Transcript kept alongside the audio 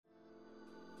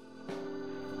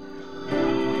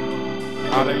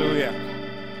Hallelujah.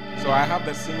 So I have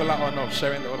the singular honor of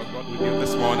sharing the word of God with you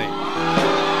this morning.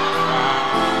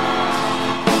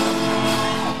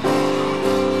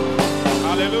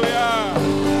 Hallelujah.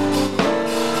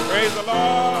 Praise the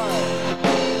Lord.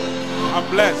 I'm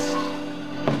blessed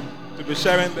to be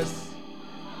sharing this.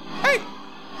 Hey,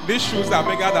 these shoes are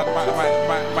bigger than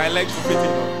my legs to fit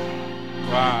in.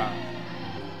 Wow.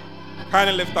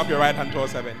 Kindly lift up your right hand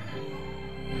towards heaven.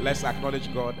 Let's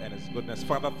acknowledge God and His goodness.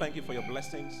 Father, thank you for your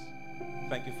blessings.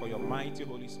 Thank you for your mighty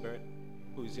Holy Spirit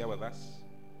who is here with us.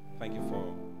 Thank you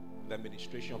for the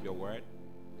administration of your word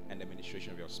and the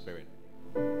administration of your spirit.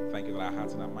 Thank you that our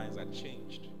hearts and our minds are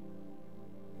changed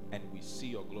and we see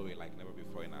your glory like never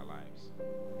before in our lives.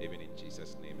 Even in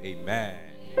Jesus' name, amen.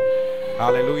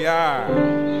 Hallelujah.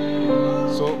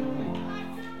 So,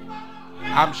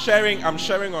 I'm sharing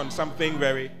on something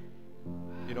very,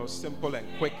 simple and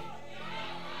quick.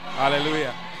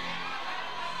 Hallelujah.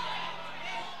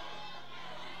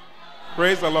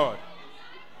 Praise the Lord.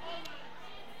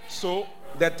 So,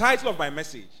 the title of my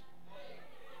message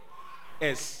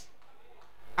is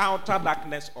Outer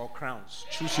Darkness or Crowns.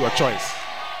 Choose your choice.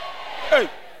 Hey!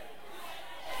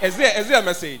 Is there a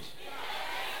message?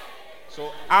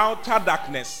 So, outer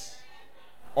darkness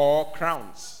or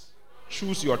crowns.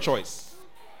 Choose your choice.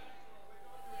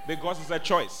 Because it's a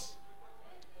choice.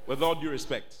 With all due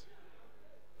respect.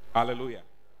 Hallelujah.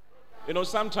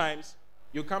 Sometimes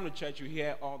you come to church, you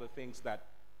hear all the things that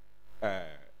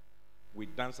we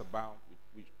dance about,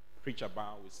 we preach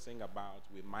about, we sing about,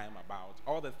 we mime about,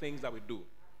 all the things that we do.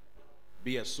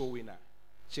 Be a soul winner.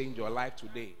 Change your life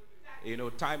today.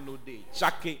 Time no day.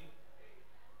 Chake.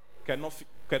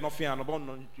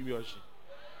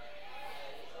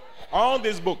 All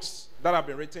these books that have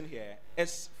been written here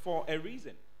is for a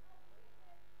reason.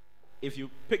 If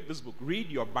you pick this book, read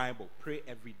your Bible, pray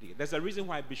every day. There's a reason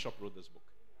why Bishop wrote this book.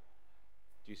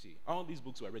 Do you see? All these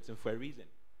books were written for a reason.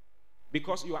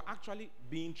 Because you are actually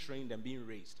being trained and being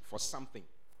raised for something.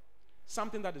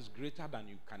 Something that is greater than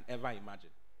you can ever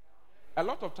imagine. A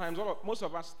lot of times, most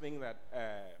of us think that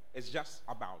it's just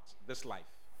about this life.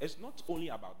 It's not only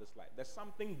about this life. There's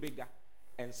something bigger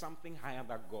and something higher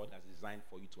that God has designed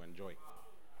for you to enjoy.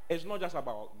 It's not just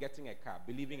about getting a car,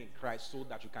 believing in Christ so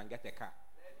that you can get a car.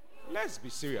 Let's be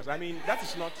serious. That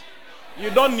is not... You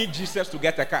don't need Jesus to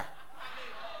get a car.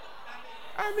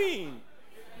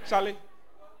 Charlie,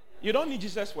 you don't need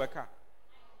Jesus for a car.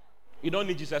 You don't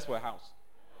need Jesus for a house.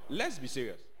 Let's be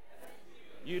serious.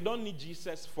 You don't need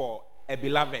Jesus for a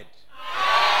beloved.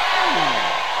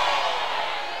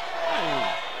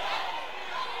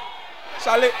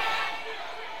 Charlie,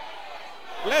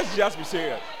 let's just be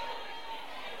serious.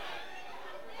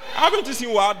 Haven't you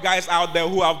seen wild guys out there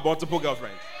who have multiple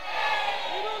girlfriends?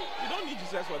 You don't need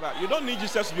Jesus for that. You don't need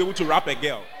Jesus to be able to rap a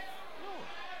girl. No.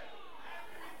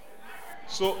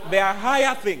 So there are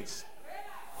higher things.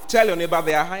 Tell your neighbor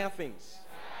there are higher things.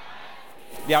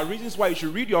 There are reasons why you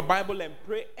should read your Bible and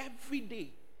pray every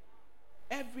day.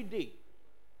 Every day.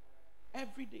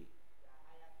 Every day.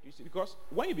 You see, because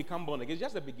when you become born again, it's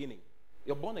just the beginning.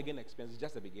 Your born again experience is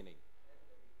just the beginning.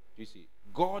 You see,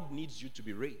 God needs you to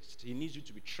be raised. He needs you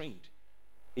to be trained.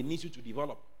 He needs you to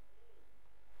develop.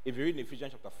 If you read in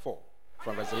Ephesians chapter 4,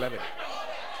 from verse 11.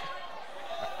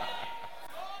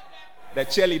 The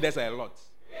cheerleaders are a lot.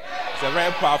 It's a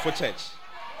very powerful church.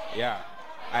 Yeah.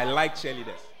 I like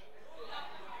cheerleaders.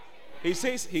 He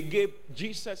says he gave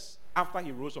Jesus after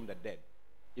he rose from the dead.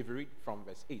 If you read from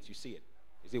verse 8, you see it.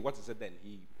 You see, what is it then?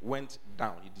 He went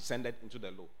down. He descended into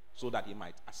the low so that he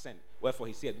might ascend. Wherefore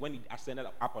he said, when he ascended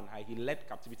up on high, he led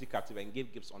captivity captive and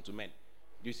gave gifts unto men.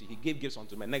 Do you see? He gave gifts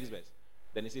unto men. Next verse.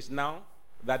 Then he says, now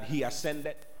that he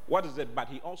ascended, what is it? But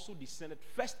he also descended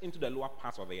first into the lower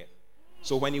parts of the earth.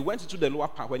 So when he went into the lower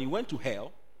part, when he went to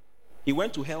hell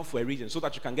for a reason, so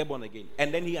that you can get born again.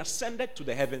 And then he ascended to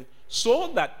the heaven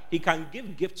so that he can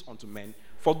give gifts unto men.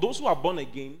 For those who are born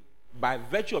again, by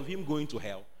virtue of him going to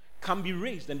hell, can be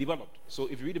raised and developed. So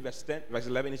if you read verse 10, verse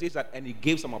 11, it says that, and he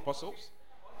gave some apostles,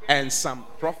 and some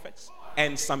prophets,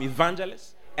 and some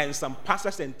evangelists, and some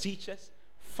pastors and teachers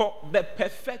for the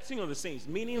perfecting of the saints.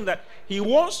 Meaning that he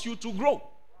wants you to grow.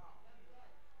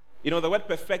 The word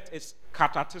perfect is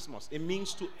katatismos. It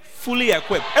means to fully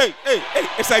equip. Hey,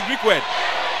 it's a Greek word.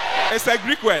 It's a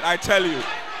Greek word, I tell you.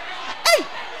 Hey!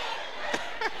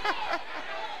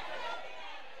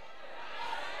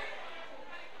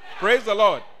 Praise the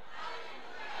Lord.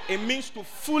 It means to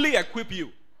fully equip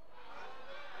you.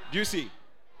 Do you see?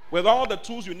 With all the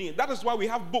tools you need. That is why we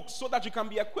have books, so that you can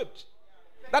be equipped.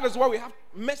 That is why we have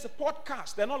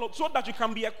podcasts and all, so that you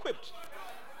can be equipped.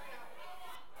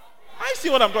 I see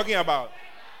what I'm talking about.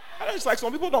 It's like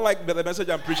some people don't like the message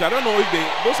I'm preaching. I don't know if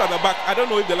those at the back, I don't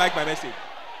know if they like my message.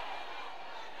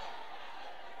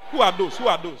 Who are those? Who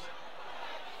are those?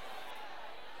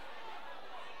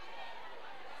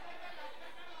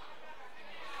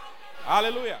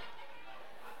 Hallelujah.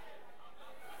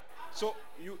 So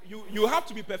you have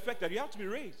to be perfected. You have to be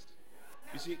raised.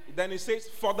 You see, then it says,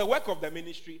 for the work of the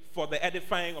ministry, for the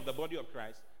edifying of the body of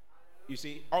Christ, you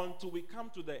see, until we come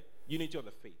to the unity of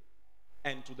the faith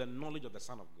and to the knowledge of the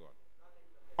Son of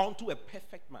God, unto a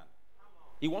perfect man.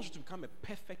 He wants you to become a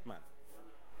perfect man.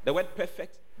 The word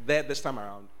perfect there this time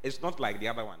around is not like the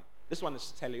other one. This one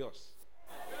is teleos.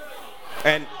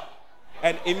 And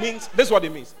it means, this is what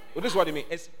it means. This is what it means.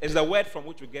 It's the word from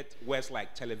which we get words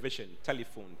like television,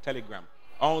 telephone, telegram,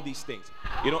 all these things.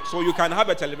 You know, so you can have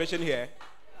a television here,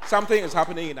 something is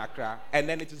happening in Accra, and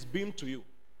then it is beamed to you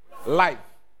live.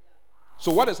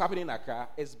 So what is happening in Accra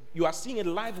is you are seeing it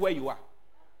live where you are.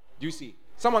 Do you see?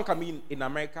 Someone can be in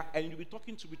America and you'll be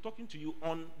talking to you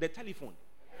on the telephone.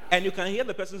 And you can hear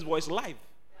the person's voice live.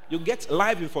 You get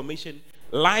live information,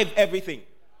 live everything.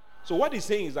 So what he's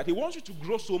saying is that he wants you to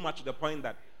grow so much to the point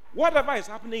that whatever is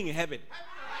happening in heaven,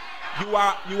 you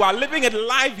are living it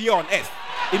live here on earth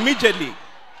immediately.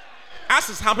 As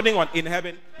is happening in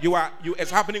heaven,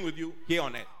 it's happening with you here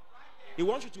on earth. He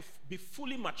wants you to be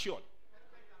fully matured.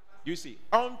 You see,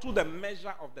 unto the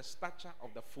measure of the stature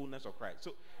of the fullness of Christ.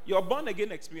 So your born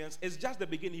again experience is just the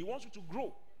beginning. He wants you to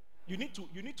grow. You need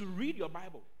to read your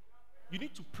Bible. You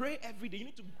need to pray every day. You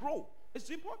need to grow.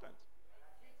 It's important.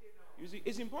 You see,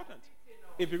 it's important.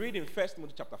 If you read in 1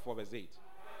 Timothy chapter 4, verse 8,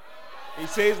 it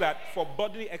says that for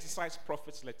bodily exercise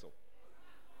profits little.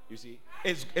 You see,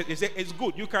 it's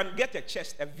good. You can get a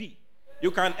chest, a V. You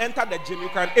can enter the gym.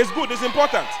 It's good. It's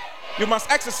important. You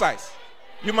must exercise.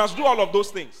 You must do all of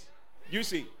those things. You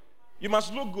see, you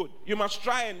must look good. You must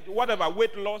try and whatever,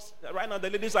 weight loss. Right now, the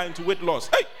ladies are into weight loss.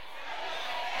 Hey!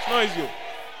 It's not easy.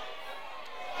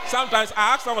 Sometimes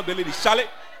I ask some of the ladies, Charlie,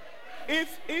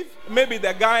 if maybe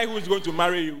the guy who is going to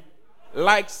marry you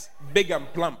likes big and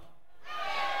plump,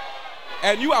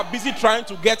 and you are busy trying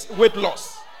to get weight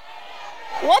loss,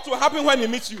 what will happen when he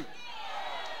meets you?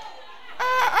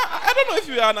 I don't know if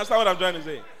you understand what I'm trying to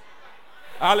say.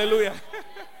 Hallelujah.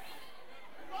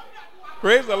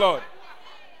 Praise the Lord.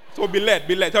 So be led.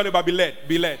 Tell me about be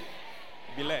led.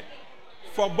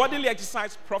 For bodily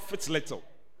exercise profits little,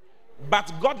 but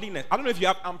godliness. I don't know if you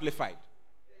have amplified.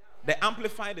 The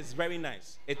amplified is very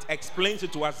nice. It explains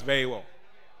it to us very well.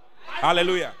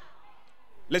 Hallelujah.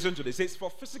 Listen to this. It says, for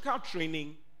physical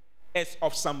training is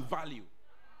of some value.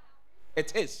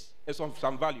 It is. It's of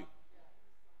some value.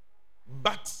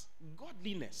 But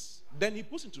godliness, then he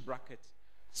puts into brackets,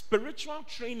 spiritual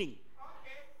training.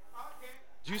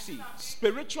 Do you see?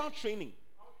 Spiritual training.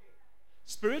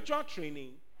 Spiritual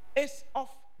training is of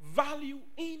value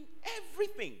in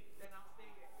everything.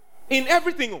 In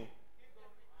everything.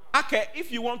 Okay,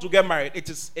 if you want to get married, it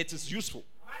is useful.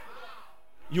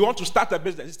 You want to start a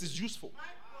business, it is useful.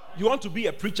 You want to be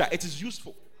a preacher, it is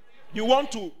useful. You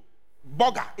want to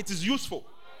bugger, it is useful.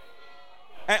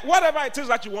 And whatever it is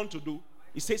that you want to do,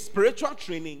 he says spiritual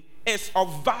training is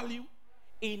of value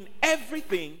in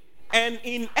everything and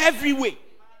in every way.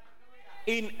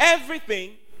 In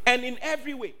everything and in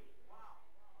every way.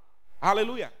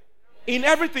 Hallelujah. In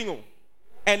everything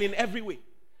and in every way.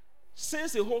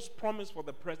 Since it holds promise for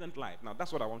the present life. Now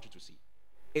that's what I want you to see.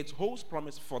 It holds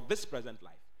promise for this present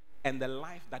life and the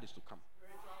life that is to come.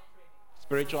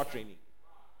 Spiritual training.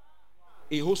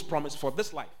 It holds promise for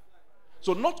this life.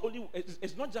 So not only,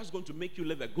 it's not just going to make you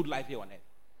live a good life here on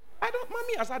earth.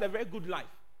 Mommy has had a very good life.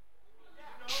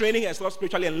 Training herself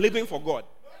spiritually and living for God.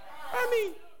 I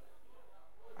mean,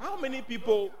 how many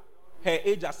people her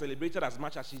age are celebrated as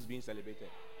much as she's being celebrated?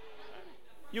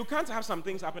 You can't have some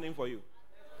things happening for you.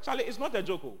 Charlie, it's not a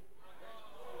joke.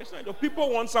 It's not a joke. People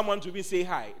want someone to be say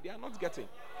hi. They are not getting.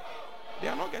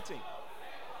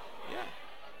 Yeah.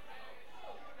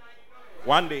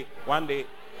 One day,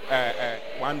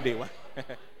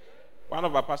 one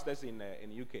of our pastors in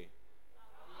UK.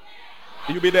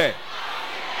 You'll be there.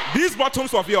 These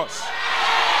bottoms of yours,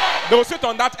 they will sit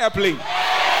on that airplane.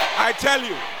 I tell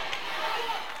you,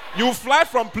 you fly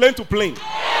from plane to plane.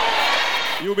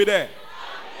 You'll be there.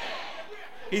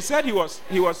 He said he was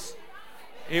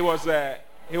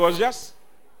just,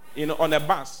 on a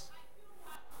bus,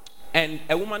 and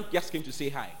a woman just came to say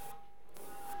hi,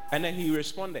 and then he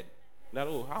responded that,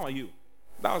 oh, how are you?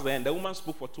 That was the end. The woman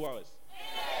spoke for 2 hours,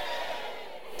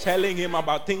 telling him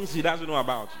about things he doesn't know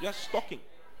about, just talking.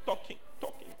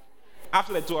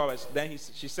 After the 2 hours, then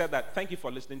she said that, thank you for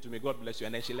listening to me, God bless you,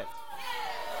 and then she left.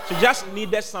 She just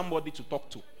needed somebody to talk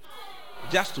to.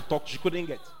 Just to talk. She couldn't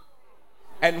get.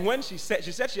 And when she said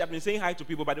she had been saying hi to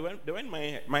people, but they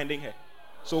weren't minding her.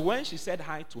 So when she said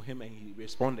hi to him and he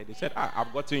responded, he said,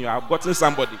 I've gotten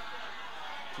somebody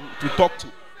to talk to.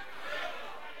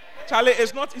 Charlie,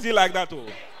 it's not easy like that.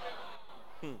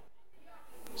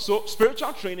 So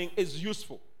spiritual training is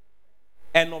useful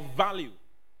and of value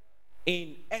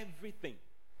in everything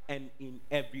and in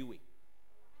every way.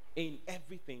 In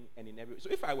everything and in every way. So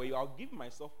if I were you, I'll give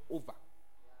myself over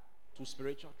to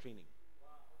spiritual training.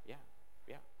 Yeah.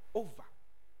 Over.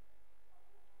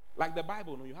 Like the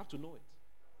Bible, you have to know it.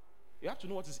 You have to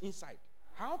know what is inside.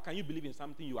 How can you believe in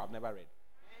something you have never read?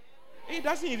 It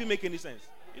doesn't even make any sense.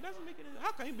 It doesn't make any sense.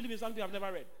 How can you believe in something I've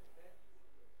never read?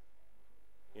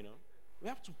 You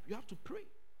have to pray.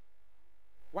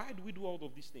 Why do we do all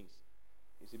of these things?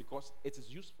 You see, because it is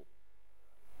useful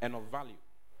and of value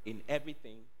in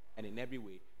everything and in every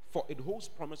way, for it holds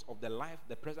promise of the life,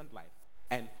 the present life,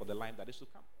 and for the life that is to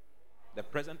come. The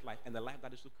present life and the life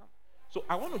that is to come. So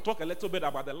I want to talk a little bit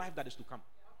about the life that is to come.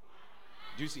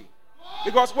 Do you see?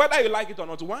 Because whether you like it or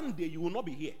not, one day you will not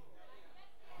be here.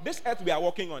 This earth we are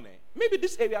walking on, maybe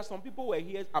this area, some people were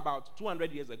here about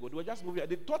 200 years ago. They were just moving.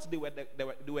 They thought they were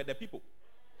the people.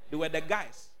 They were the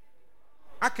guys.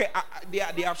 Okay,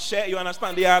 they have shared. You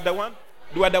understand? They are the one.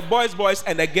 They were the boys,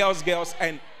 and the girls,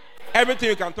 and everything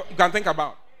you can think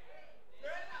about.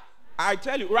 I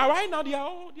tell you, right now they are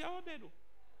all there. Though.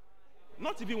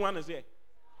 Not even one is here.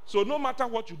 So no matter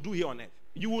what you do here on earth,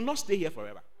 you will not stay here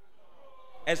forever.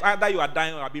 It's either you are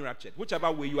dying or are being raptured.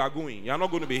 Whichever way you are going, you are not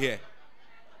going to be here.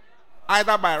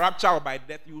 Either by rapture or by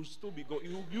death, you will still be going.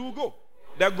 You will go.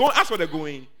 As for the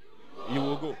going, you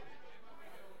will go.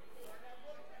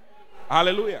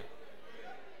 Hallelujah.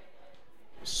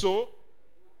 So,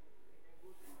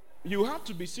 you have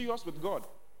to be serious with God.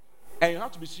 And you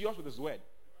have to be serious with His word.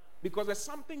 Because there's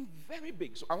something very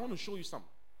big. So I want to show you something.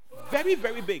 Very,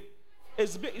 very big.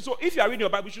 It's big. So if you are reading your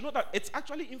Bible, you should know that it's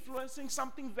actually influencing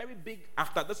something very big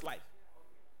after this life.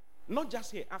 Not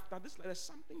just here. After this life, there's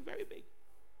something very big.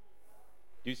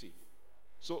 Do you see?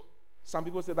 So some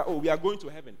people say that, we are going to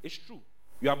heaven. It's true.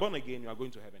 You are born again, you are going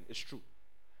to heaven. It's true.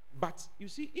 But you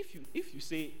see, if you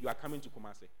say you are coming to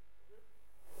Kumasi,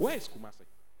 where is Kumasi?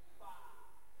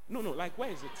 No, like where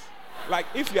is it? Like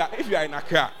if you are in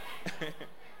Accra,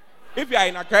 if you are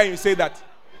in Accra and you say that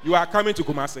you are coming to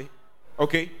Kumasi,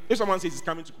 okay? If someone says he's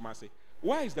coming to Kumasi,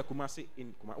 where is the Kumasi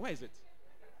in Kumasi? Where is it?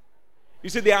 You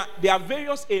see, there are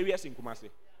various areas in Kumasi.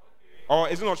 Or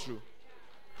is it not true?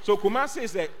 So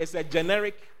Kumasi is a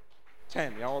generic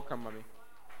term. You all come, mommy.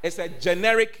 It's a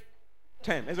generic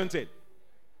term, isn't it?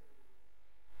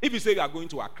 If you say you are going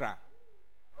to Accra,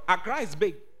 Accra is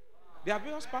big. There are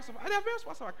various parts of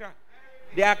Accra.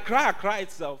 The Accra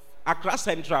itself, Accra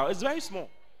Central, is very small.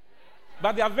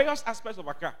 But there are various aspects of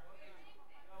Accra.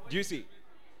 Do you see?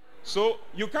 So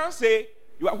you can't say,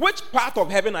 which part of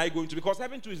heaven are you going to? Because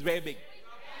heaven too is very big.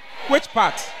 Which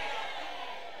part?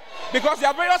 Because there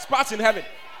are various parts in heaven.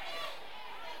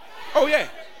 Oh yeah.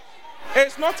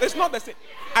 It's not the same.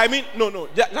 I mean, no.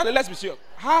 Let's be serious.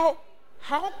 How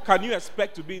can you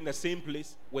expect to be in the same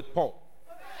place with Paul?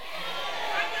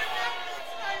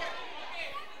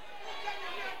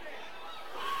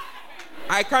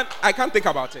 I can't think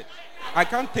about it. I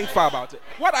can't think far about it.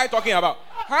 What are you talking about?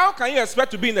 How can you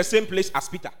expect to be in the same place as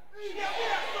Peter?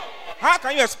 How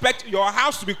can you expect your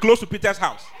house to be close to Peter's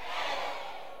house?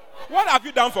 What have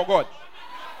you done for God?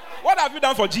 What have you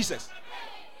done for Jesus?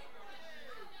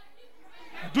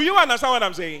 Do you understand what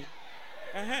I'm saying?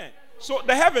 So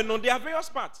the heaven, there are various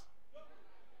parts.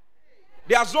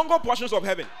 There are zongo portions of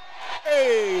heaven.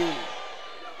 Hey.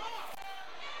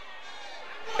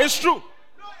 It's true.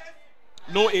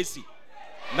 No AC.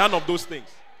 None of those things.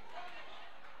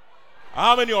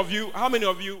 How many of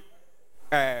you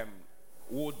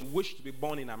would wish to be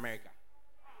born in America?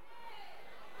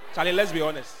 Charlie, let's be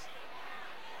honest.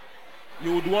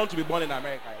 You would want to be born in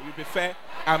America. You prefer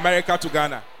America to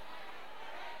Ghana.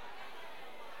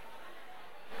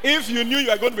 If you knew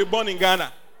you were going to be born in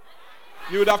Ghana,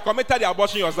 you would have committed the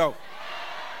abortion yourself.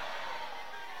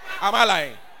 Am I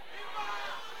lying?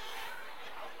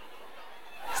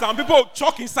 Some people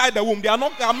choke inside the womb.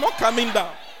 I'm not coming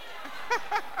down.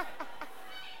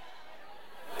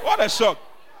 What a shock.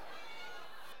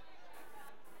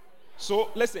 So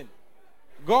listen,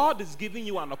 God is giving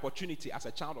you an opportunity as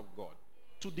a child of God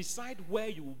to decide where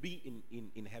you will be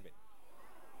in heaven.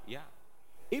 Yeah.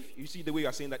 If you see the way you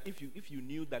are saying that, if you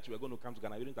knew that you were going to come to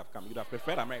Ghana, you wouldn't have come. You'd have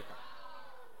preferred America.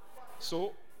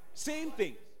 So, same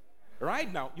thing.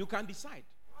 Right now, you can decide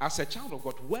as a child of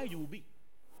God where you will be.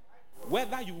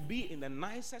 Whether you will be in the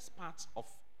nicest parts of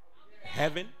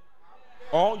heaven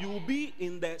Or you will be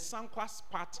in the Sankwas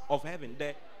part of heaven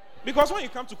there. Because when you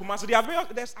come to Kumasi,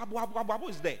 there's Abu Abu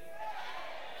is there.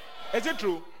 Is it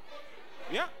true?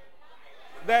 Yeah.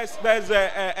 There's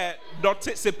a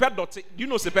Dote, Sepe Dote. Do you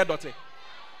know Sepe Dote?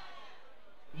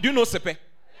 Do you know Sepe?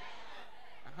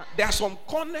 There are some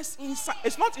corners inside.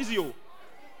 It's not easy.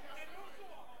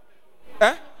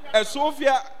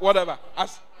 Sophia, whatever.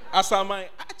 Asamai.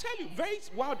 I tell you, very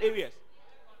wild areas.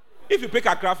 If you pick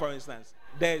Accra, for instance,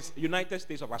 there's United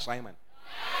States of Assignment.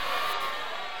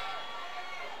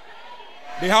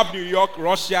 They have New York,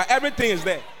 Russia, everything is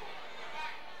there.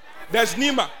 There's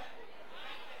Nima.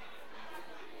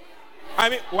 I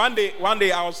mean, one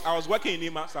day I was working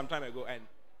in Nima some time ago, and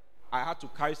I had to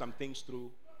carry some things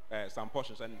through some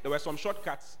portions, and there were some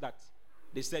shortcuts that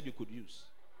they said you could use.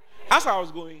 As I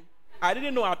was going, I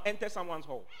didn't know I'd enter someone's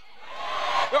hall.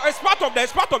 It's part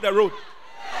of the road.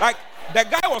 Like, the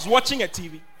guy was watching a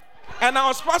TV, and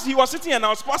he was sitting, and I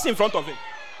was passing in front of him.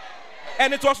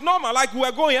 And it was normal, like we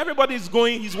were going, everybody's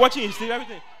going, he's watching his TV,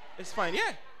 everything. It's fine,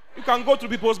 yeah. You can go to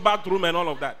people's bathroom and all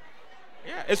of that.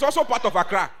 Yeah, it's also part of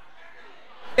Accra.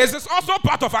 Is this also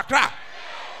part of Accra?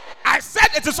 I said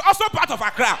it is also part of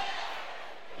Accra.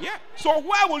 Yeah. So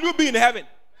where will you be in heaven?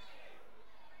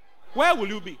 Where will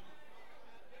you be?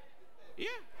 Yeah.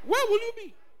 Where will you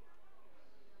be?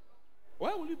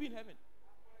 Where will you be in heaven?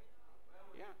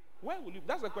 Yeah. Where will you?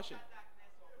 That's the question.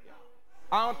 Yeah.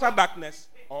 Outer darkness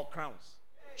or crowns?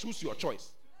 Choose your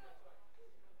choice.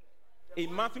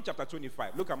 In Matthew chapter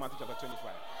 25, look at Matthew chapter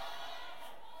 25.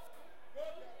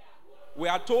 We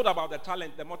are told about the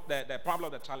talent, the parable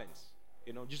of the talents.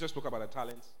 You know, Jesus spoke about the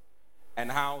talents and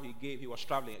how he was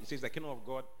traveling. He says the kingdom of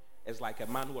God is like a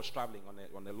man who was traveling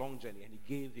on a long journey, and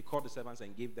he called the servants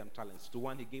and gave them talents. To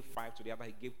one he gave 5, to the other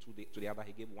he gave 2, to the other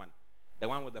he gave 1. The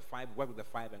one with the 5 worked with the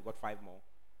 5 and got 5 more.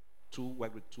 2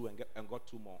 worked with 2 and got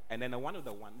 2 more. And then the one with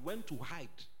the 1 went to hide.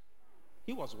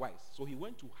 He was wise, so he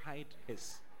went to hide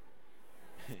his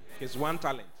 1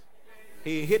 talent.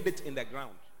 He hid it in the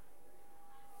ground.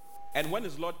 And when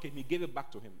his Lord came, he gave it back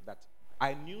to him, that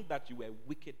I knew that you were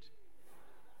wicked,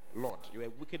 Lord. You were a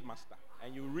wicked master,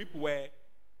 and you reap where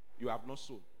you have not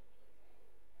sown.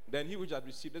 Then he which had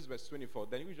received, this is verse 24,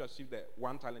 then he which had received the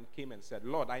 1 talent came and said,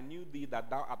 Lord, I knew thee that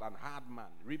thou art an hard man,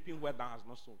 reaping where thou hast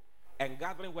not sown, and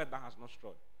gathering where thou hast not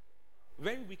strawed.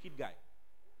 Very wicked guy.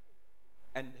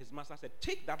 And his master said,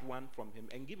 take that 1 from him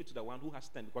and give it to the one who has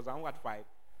 10, because the one who had 5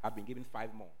 had been given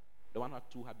 5 more. The one who had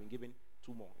 2 had been given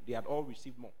 2 more. They had all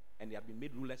received more, and they had been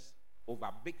made rulers over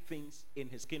big things in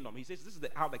his kingdom. He says this is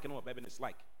how the kingdom of heaven is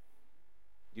like.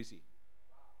 Do you see?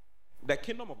 The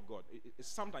kingdom of God,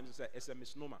 sometimes it's a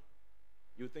misnomer.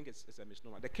 You think it's a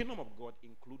misnomer. The kingdom of God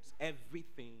includes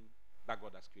everything that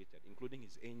God has created, including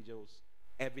his angels,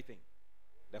 everything.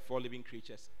 The 4 living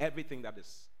creatures, everything that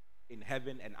is in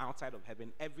heaven and outside of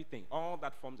heaven, everything. All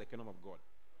that forms the kingdom of God.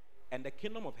 And the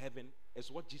kingdom of heaven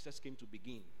is what Jesus came to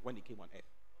begin when he came on earth.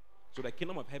 So the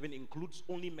kingdom of heaven includes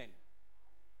only men.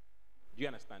 Do you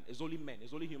understand? It's only men.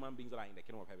 It's only human beings that are in the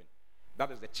kingdom of heaven.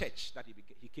 That is the church that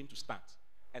he came to start.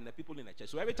 And the people in the church.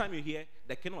 So every time you hear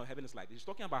the kingdom of heaven is like this, he's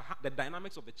talking about the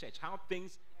dynamics of the church, how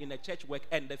things in the church work,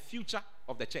 and the future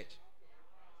of the church.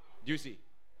 Do you see?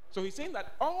 So he's saying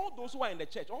that all those who are in the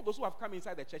church, all those who have come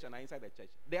inside the church and are inside the church,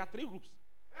 there are 3 groups.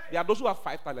 There are those who have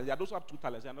 5 talents. There are those who have 2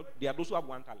 talents. There are those who have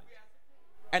 1 talent.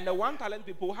 And the 1 talent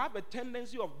people have a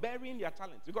tendency of burying their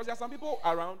talents, because there are some people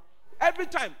around. Every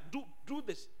time, do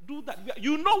this, do that.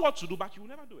 You know what to do, but you will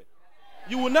never do it.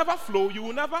 You will never flow. You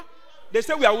will never. They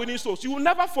say we are winning souls. You will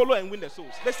never follow and win the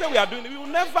souls. They say we are doing it. We will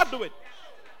never do it.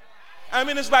 I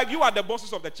mean, it's like you are the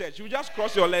bosses of the church. You just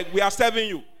cross your leg. We are serving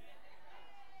you.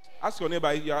 Ask your neighbor,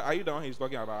 are you the one he's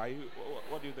talking about?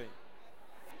 What do you think?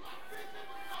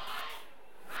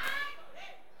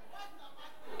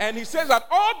 And he says that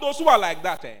all those who are like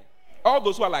that,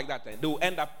 they will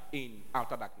end up in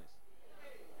outer darkness.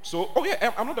 So,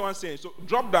 I'm not the one saying. So,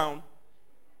 drop down.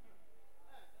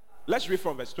 Let's read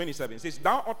from verse 27. It says,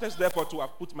 thou oughtest therefore to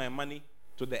have put my money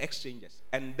to the exchangers,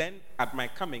 and then at my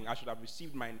coming I should have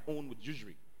received mine own with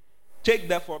usury. Take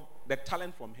therefore the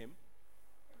talent from him,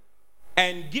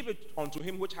 and give it unto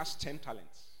him which has 10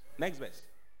 talents. Next verse.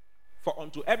 For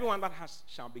unto everyone that has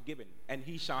shall be given, and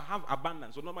he shall have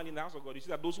abundance. So normally in the house of God, you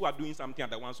see that those who are doing something are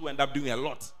the ones who end up doing a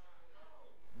lot.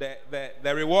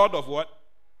 The reward of what?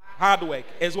 Hard work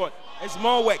is what? It's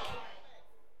more work.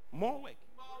 More work.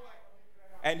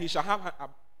 And he shall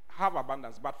have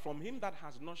abundance. But from him that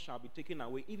has not shall be taken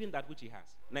away even that which he has.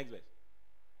 Next verse.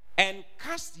 And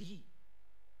cast ye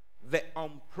the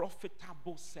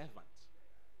unprofitable servant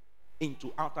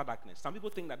into outer darkness. Some people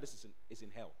think that this is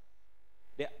in hell.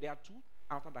 There are 2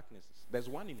 outer darknesses. There's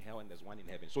one in hell and there's one in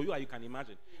heaven. So you can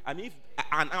imagine. And if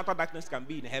an outer darkness can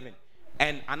be in heaven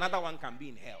and another one can be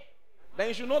in hell, then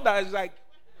you should know that it's like,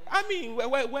 I mean,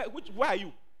 where are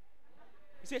you?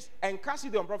 He says, and cast ye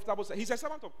the unprofitable servant. He's a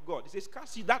servant of God. He says,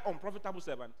 cast ye that unprofitable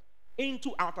servant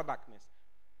into outer darkness.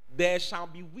 There shall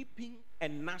be weeping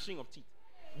and gnashing of teeth.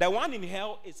 The one in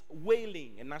hell is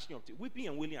wailing and gnashing of teeth. Weeping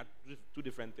and wailing are two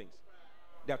different things.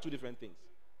 They are two different things.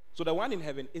 So the one in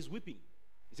heaven is weeping.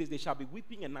 He says, they shall be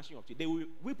weeping and gnashing of teeth. They will be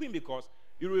weeping because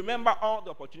you remember all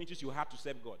the opportunities you had to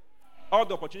serve God. All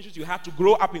the opportunities you had to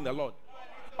grow up in the Lord.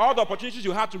 All the opportunities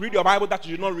you had to read your Bible that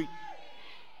you did not read.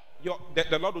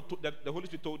 The Lord, the Holy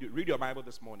Spirit told you, read your Bible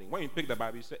this morning. When you picked the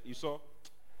Bible, you saw,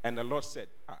 and the Lord said,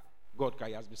 God,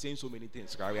 he has been saying so many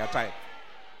things. We are tired.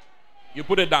 You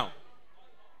put it down.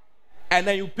 And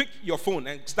then you pick your phone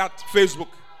and start Facebook.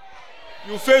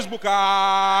 You Facebook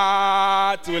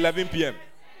till 11 p.m.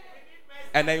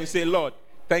 And then you say, Lord,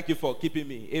 thank you for keeping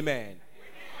me. Amen.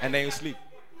 And then you sleep.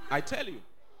 I tell you.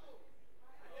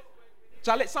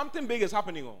 Charlie, something big is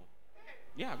happening.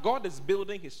 Yeah, God is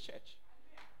building his church.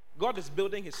 God is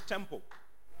building his temple.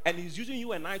 And he's using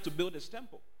you and I to build his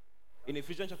temple. In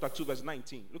Ephesians chapter 2, verse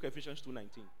 19. Look at Ephesians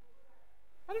 2:19.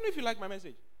 I don't know if you like my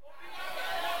message.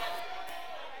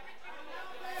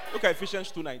 Look at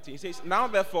Ephesians 2:19. It says, now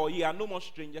therefore ye are no more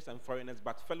strangers and foreigners,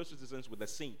 but fellow citizens with the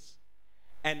saints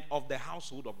and of the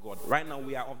household of God. Right now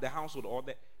we are of the household or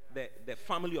the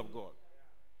family of God.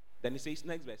 Then it says,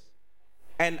 next verse.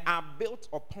 And are built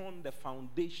upon the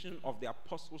foundation of the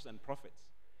apostles and prophets.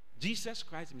 Jesus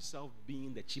Christ himself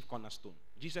being the chief cornerstone.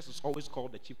 Jesus is always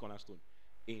called the chief cornerstone.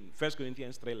 In 1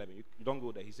 Corinthians 3:11, you don't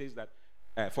go there. He says that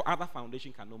for other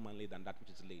foundation can no man lay than that which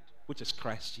is laid, which is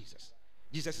Christ Jesus.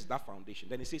 Jesus is that foundation.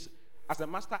 Then he says, as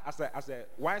a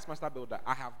wise master builder,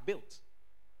 I have built.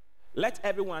 Let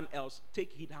everyone else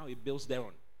take heed how he builds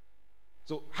thereon.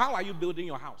 So how are you building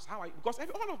your house? Because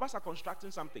all of us are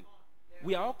constructing something.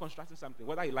 We are all constructing something,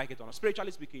 whether you like it or not.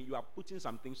 Spiritually speaking, you are putting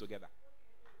some things together.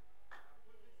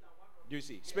 Do you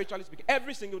see? Spiritually speaking,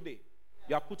 every single day,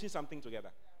 you are putting something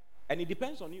together. And it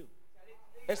depends on you.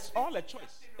 It's all a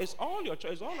choice. It's all your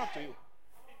choice. It's all up to you.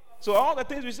 So all the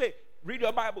things we say, read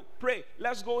your Bible, pray,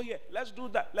 let's go here, let's do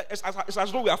that. It's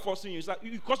as though we are forcing you. It's like,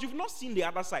 because you've not seen the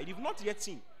other side. You've not yet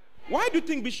seen. Why do you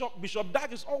think Bishop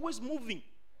Dag is always moving?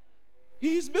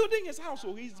 He's building his house,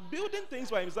 so he's building things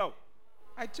for himself.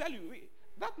 I tell you,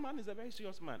 that man is a very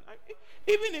serious man.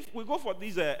 Even if we go for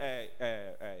these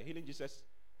Healing Jesus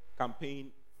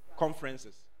campaign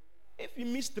conferences, if he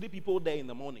meets 3 people there in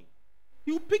the morning,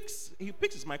 he picks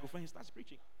his microphone, he starts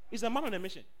preaching. He's a man on a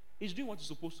mission. He's doing what he's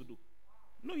supposed to do.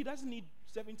 No, he doesn't need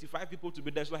 75 people to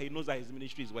be there so he knows that his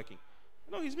ministry is working.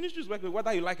 No, his ministry is working.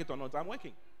 Whether you like it or not, I'm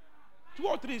working. 2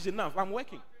 or 3 is enough. I'm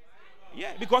working.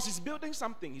 Yeah, because he's building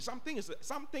something. Something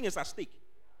is at stake.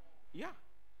 Yeah,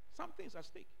 something is at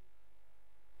stake.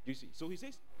 Do you see? So he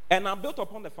says, and I'm built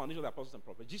upon the foundation of the apostles and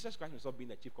prophets, Jesus Christ himself being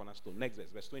the chief cornerstone. Next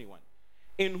verse, verse 21.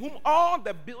 In whom all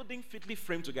the building fitly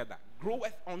framed together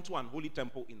groweth unto an holy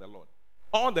temple in the Lord.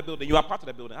 All the building, you are part of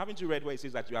the building. Haven't you read where it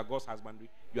says that you are God's husbandry?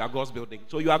 You are God's building.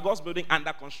 So you are God's building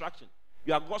under construction.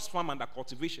 You are God's farm under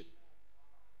cultivation.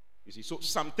 You see, so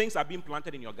some things are being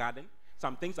planted in your garden.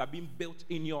 Some things are being built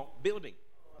in your building.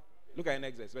 Look at the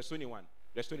next verse, verse 21,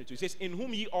 verse 22. It says, in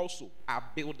whom ye also are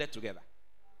builded together.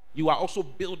 You are also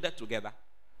builded together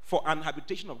for an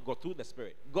habitation of God through the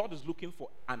Spirit. God is looking for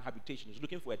an habitation. He's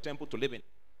looking for a temple to live in.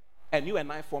 And you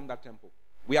and I form that temple.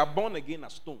 We are born again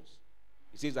as stones.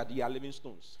 He says that ye are living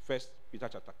stones. 1 Peter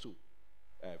chapter 2,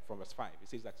 from verse 5. It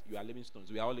says that you are living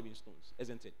stones. We are all living stones,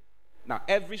 isn't it? Now,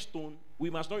 every stone, we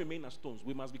must not remain as stones.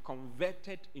 We must be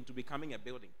converted into becoming a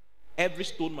building. Every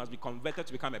stone must be converted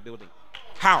to become a building.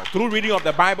 How? Through reading of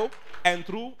the Bible, and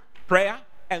through prayer,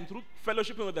 and through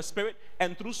fellowshipping with the Spirit,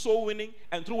 and through soul winning,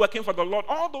 and through working for the Lord.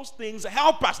 All those things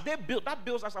help us. That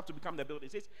builds us up to become the building.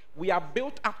 It says we are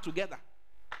built up together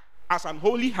as an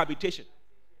holy habitation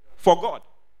for God.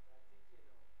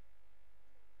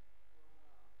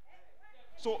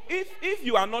 So if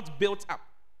you are not built up,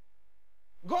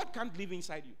 God can't live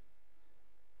inside you.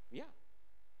 Yeah.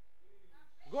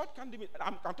 God can't live we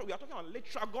are talking about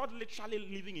literal, God literally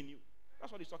living in you.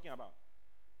 That's what he's talking about.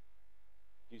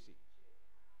 You see.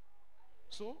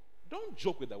 So don't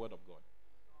joke with the word of God.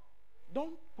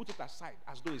 Don't put it aside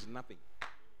as though it's nothing.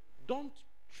 Don't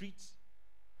treat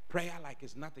prayer like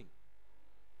it's nothing.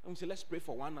 And we say, let's pray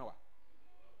for 1 hour.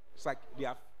 It's like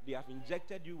they have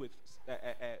injected you with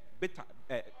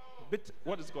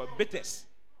what is it called? Bitters.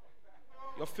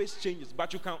 Your face changes,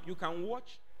 but you can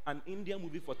watch an Indian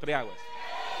movie for 3 hours.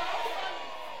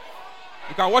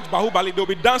 You can watch Bahubali, they'll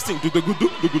be dancing.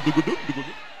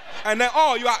 And then,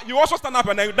 you also stand up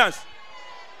and then you dance.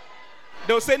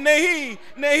 They'll say, Nehi,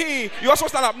 Nehi. You also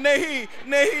stand up, Nehi,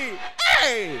 Nehi.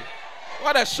 Hey!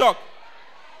 What a shock.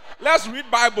 Let's read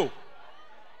Bible.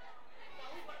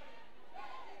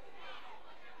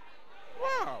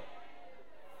 Wow.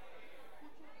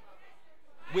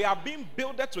 We are being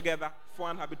builded together for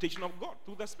an habitation of God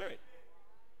through the Spirit.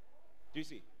 Do you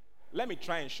see? Let me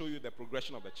try and show you the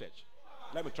progression of the church.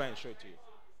 Let me try and show it to you.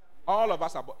 All of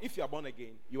us are, if you are born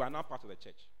again, you are now part of the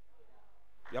church.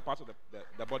 You are part of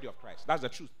the body of Christ. That's the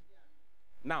truth.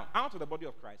 Now, out of the body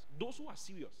of Christ, those who are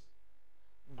serious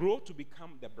grow to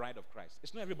become the bride of Christ.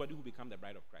 It's not everybody who become the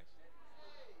bride of Christ.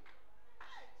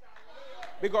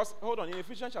 Because, hold on, in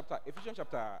Ephesians chapter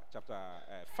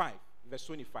 5, verse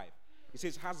 25, it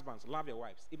says, husbands, love your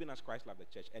wives, even as Christ loved the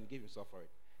church and gave himself for it,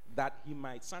 that he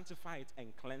might sanctify it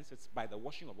and cleanse it by the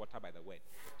washing of water by the word,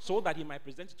 so that he might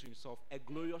present it to himself a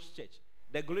glorious church.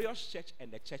 The glorious church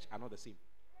and the church are not the same.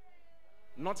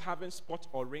 Not having spot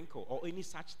or wrinkle or any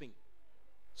such thing.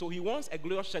 So he wants a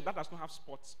glorious church that does not have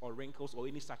spots or wrinkles or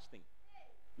any such thing.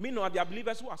 Meanwhile, there are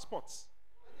believers who are spots.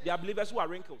 There are believers who are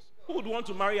wrinkles. Who would want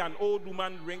to marry an old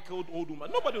woman, wrinkled old woman?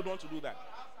 Nobody would want to do that.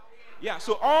 Yeah,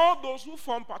 so all those who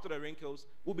form part of the wrinkles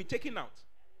will be taken out.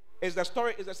 It's the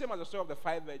same as the story of the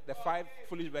five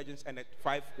foolish virgins and the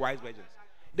 5 wise virgins.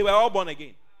 They were all born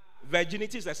again.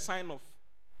 Virginity is a sign of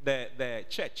the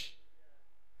church.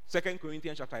 2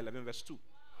 Corinthians chapter 11, verse 2.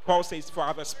 Paul says, for I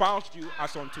have espoused you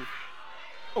as unto.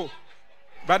 Oh,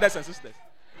 brothers and sisters.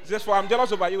 He says, for I am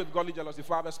jealous over you with godly jealousy,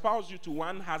 for I have espoused you to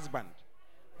one husband,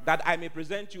 that I may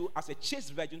present you as a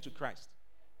chaste virgin to Christ.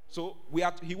 So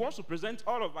he wants to present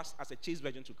all of us as a chaste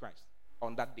virgin to Christ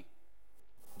on that day.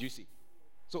 Do you see?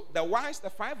 So the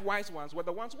 5 wise ones were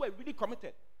the ones who were really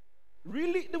committed.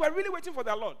 Really, they were really waiting for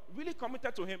their Lord, really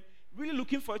committed to him, really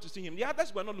looking forward to seeing him. The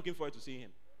others were not looking forward to seeing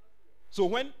him. So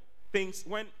when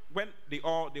they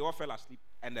all fell asleep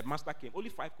and the master came, only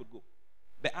 5 could go.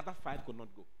 The other 5 could not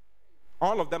go.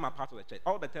 All of them are part of the church.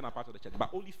 All the 10 are part of the church, but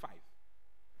only 5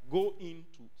 go in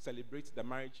to celebrate the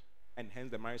marriage and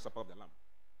hence the marriage supper of the Lamb.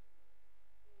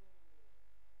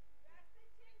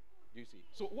 You see?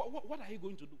 So what are you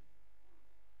going to do?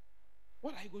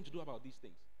 What are you going to do about these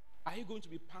things? Are you going to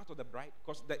be part of the bride?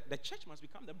 Because the church must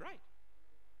become the bride.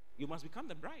 You must become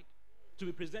the bride to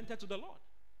be presented to the Lord.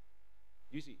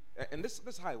 You see? And this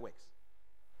is how it works.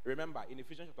 Remember, in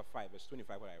Ephesians chapter 5, verse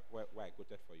 25, where I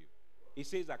quoted for you, it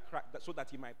says that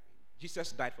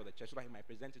Jesus died for the church so that he might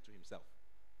present it to himself.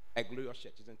 A glorious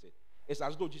church, isn't it? It's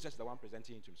as though Jesus is the one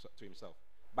presenting it to himself.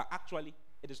 But actually,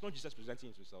 it is not Jesus presenting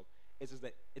it to himself.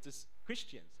 It is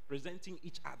Christians presenting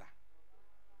each other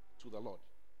to the Lord.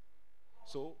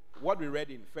 So, what we read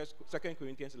in 2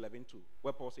 Corinthians 11:2,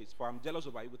 where Paul says, for I'm jealous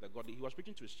over you with a godly. He was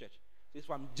preaching to his church. He says,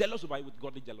 for I'm jealous over you with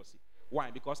godly jealousy.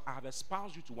 Why? Because I have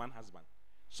espoused you to one husband,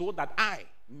 so that I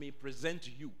may present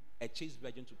you a chaste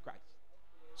virgin to Christ.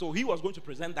 So, he was going to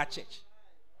present that church.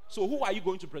 So, who are you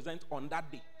going to present on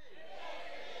that day?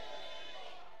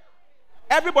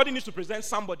 Everybody needs to present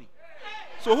somebody.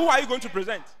 So, who are you going to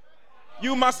present?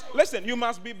 You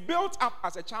must be built up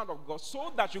as a child of God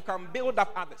so that you can build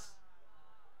up others.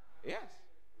 Yes.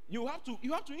 You have to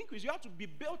increase. You have to be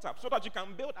built up so that you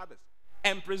can build others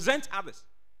and present others.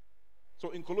 So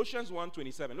in Colossians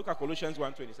 1:27, look at Colossians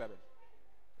 1:27.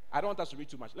 I don't want us to read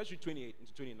too much. Let's read 28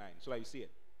 into 29 so that you see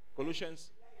it.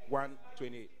 Colossians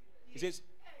 1:28. He says,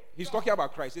 he's talking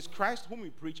about Christ. It's Christ whom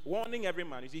we preach, warning every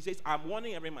man. He says, I'm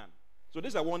warning every man. So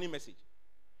this is a warning message.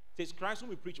 It says, Christ whom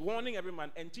we preach, warning every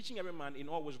man and teaching every man in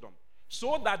all wisdom,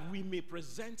 so that we may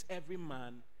present every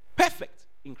man perfect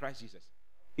in Christ Jesus.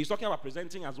 He's talking about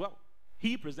presenting as well.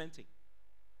 He presenting.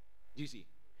 Do you see?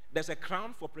 There's a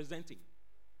crown for presenting.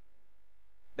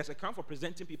 There's a crown for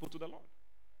presenting people to the Lord.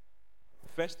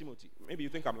 1 Timothy. Maybe you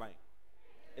think I'm lying.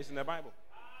 It's in the Bible.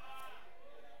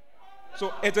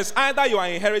 So it is either you are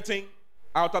inheriting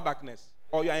outer darkness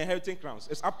or you are inheriting crowns.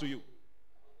 It's up to you.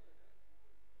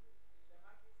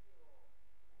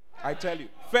 I tell you.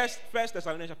 First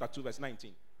Thessalonians chapter 2, verse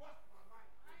 19.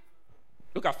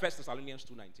 Look at 1 Thessalonians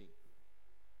 2:19.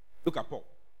 Look at Paul.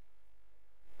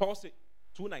 Paul said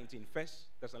 2:19. 1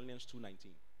 Thessalonians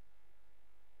 2:19.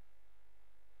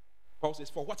 Paul says,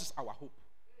 for what is our hope?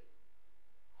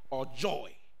 Or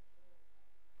joy?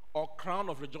 Or crown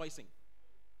of rejoicing?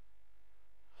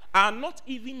 Are not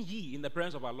even ye in the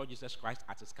presence of our Lord Jesus Christ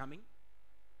at his coming?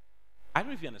 I don't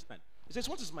know if you understand. He says,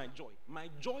 what is my joy? My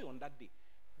joy on that day.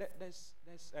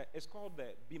 It's called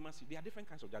the Bema Seat. There are different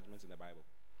kinds of judgments in the Bible.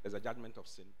 There's a judgment of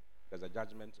sin. There's a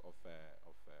judgment of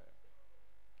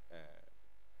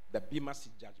the Bema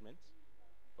Seat judgment.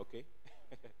 Okay?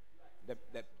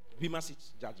 the Bema seat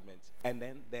judgment, and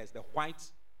then there's the white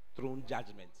throne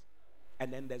judgment,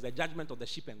 and then there's the judgment of the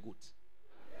sheep and goat.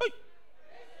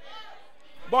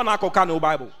 Born Akoka no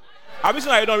Bible. Have you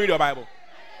seen how you don't read your Bible?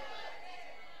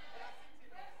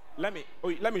 Let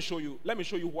me show you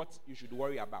what you should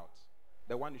worry about.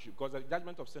 The one you should, because the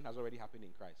judgment of sin has already happened in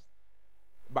Christ.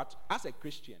 But as a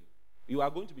Christian, you are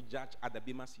going to be judged at the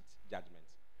Bema seat judgment.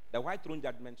 The white throne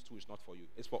judgment too is not for you.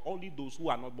 It's for only those who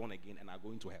are not born again and are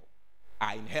going to hell.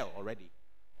 Are in hell already.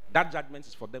 That judgment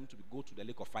is for them to go to the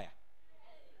lake of fire.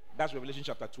 That's Revelation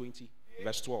chapter 20,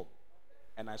 verse 12.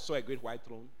 And I saw a great white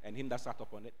throne, and him that sat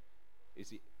upon it. You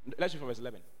see, let's read from verse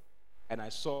 11. And I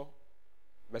saw,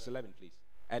 verse 11, please.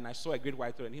 And I saw a great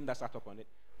white throne, and him that sat upon it,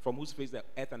 from whose face the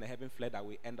earth and the heaven fled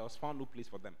away, and there was found no place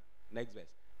for them. Next verse.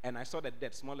 And I saw the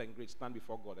dead, small and great, stand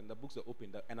before God, and the books were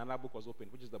opened, and another book was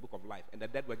opened, which is the book of life. And the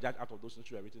dead were judged out of those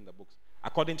who were written in the books,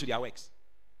 according to their works.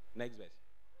 Next verse.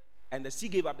 And the sea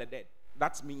gave up the dead.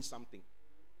 That means something.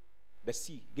 The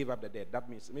sea gave up the dead. That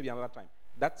means, maybe another time.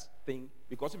 That thing,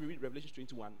 because if you read Revelation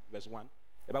 21, verse 1,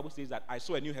 the Bible says that I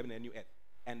saw a new heaven and a new earth.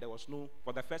 And there was no,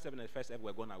 for the first heaven and the first earth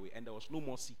were gone away, and there was no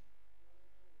more sea.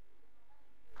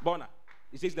 Bona,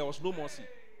 it says there was no more sea.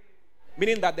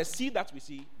 Meaning that the sea that we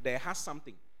see, there has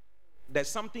something. There's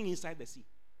something inside the sea.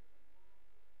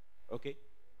 Okay?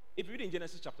 If you read in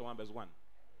Genesis chapter 1, verse 1.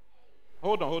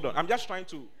 Hold on. I'm just trying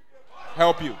to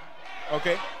help you.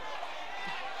 Okay?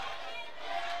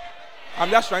 I'm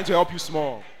just trying to help you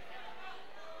small.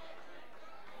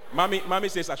 Mommy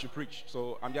says I should preach.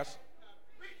 So I'm just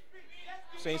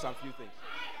saying some few things.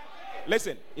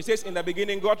 Listen, it says in the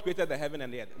beginning God created the heaven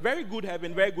and the earth. Very good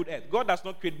heaven, very good earth. God does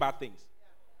not create bad things.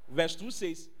 Verse 2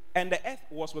 says, and the earth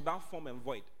was without form and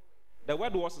void. The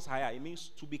word was is higher. It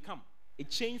means to become. It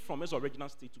changed from its original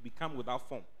state to become without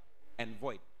form and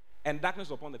void. And darkness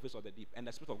upon the face of the deep. And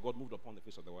the Spirit of God moved upon the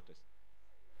face of the waters.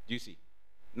 Do you see?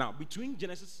 Now, between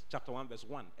Genesis chapter 1 verse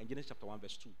 1 and Genesis chapter 1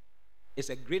 verse 2, it's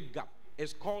a great gap.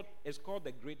 It's called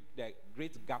the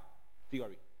great gap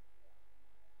theory.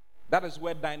 That is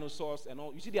where dinosaurs and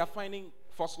all, you see they are finding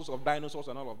fossils of dinosaurs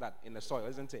and all of that in the soil,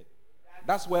 isn't it?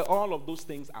 That's where all of those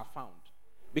things are found.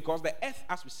 Because the earth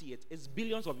as we see it is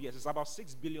billions of years. It's about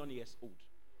 6 billion years old.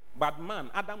 But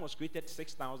man, Adam was created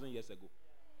 6,000 years ago.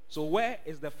 So where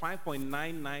is the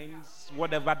 5.99,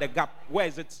 whatever the gap? Where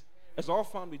is it? It's all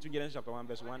found between Genesis chapter 1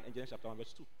 verse 1 and Genesis chapter 1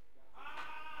 verse 2.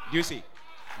 Do you see?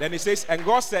 Then it says, and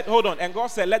God said, and God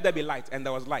said, let there be light, and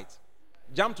there was light.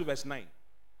 Jump to verse 9.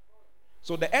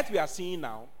 So the earth we are seeing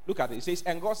now, look at it. It says,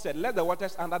 and God said, let the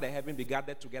waters under the heaven be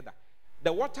gathered together.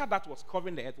 The water that was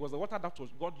covering the earth was the water that was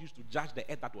God used to judge the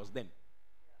earth that was them.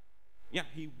 Yeah,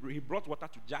 he brought water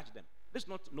to judge them. This is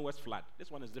not Noah's flood.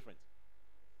 This one is different.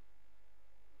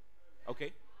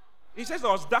 Okay? He says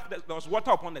there was darkness, there was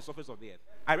water upon the surface of the earth.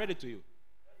 I read it to you.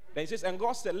 Then he says, and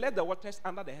God said, let the waters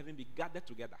under the heaven be gathered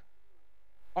together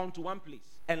onto one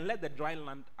place, and let the dry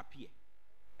land appear.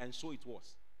 And so it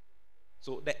was.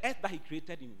 So the earth that he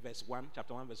created in verse 1,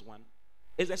 chapter 1, verse 1,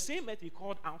 is the same earth he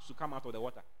called out to come out of the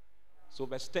water. So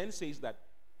verse 10 says that,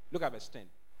 look at verse 10.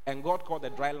 And God called the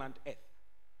dry land earth.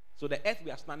 So the earth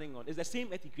we are standing on is the same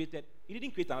earth he created. He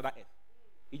didn't create another earth.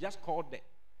 He just called the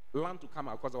land to come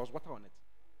out because there was water on it.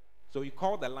 So he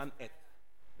called the land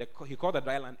earth. He called the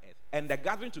dry land earth. And the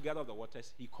gathering together of the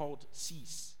waters, he called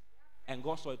seas. And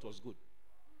God saw it was good.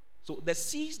 So the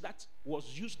seas that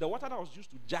was used, the water that was used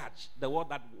to judge the world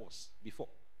that was before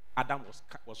Adam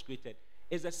was created,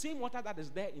 is the same water that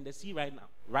is there in the sea right now.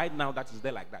 Right now that is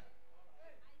there like that.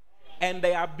 And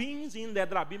there are beings in there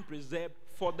that are being preserved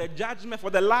for the judgment, for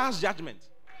the last judgment,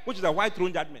 which is the white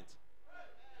throne judgment.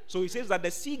 So he says that the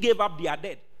sea gave up their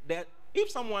dead. If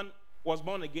someone was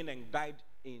born again and died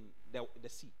in the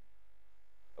sea,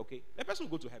 okay, the person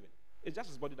will go to heaven. It's just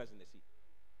his body that's in the sea.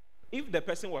 If the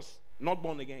person was not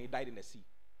born again, he died in the sea.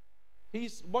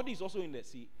 His body is also in the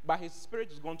sea, but his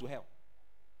spirit is gone to hell.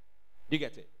 Do you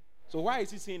get it? So why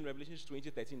is he saying in Revelation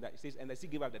 20:13 that it says, and the sea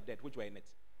gave up the dead which were in it,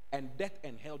 and death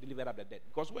and hell delivered up the dead?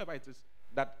 Because whoever it is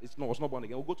that was not born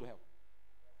again will go to hell.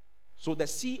 So the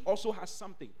sea also has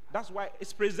something. That's why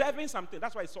it's preserving something.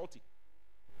 That's why it's salty.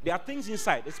 There are things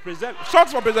inside. It's preserved. Short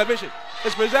for preservation.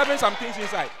 It's preserving some things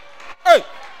inside. Hey!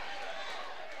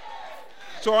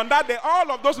 So on that day, all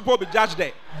of those people will be judged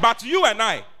there. But you and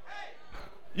I,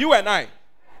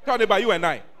 tell me about you and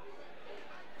I,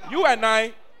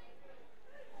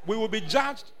 we will be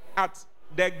judged at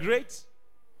the great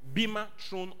Bema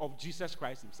throne of Jesus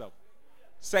Christ himself.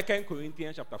 2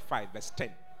 Corinthians chapter 5, verse 10.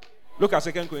 Look at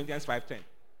 2 Corinthians 5:10.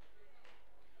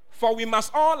 For we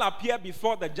must all appear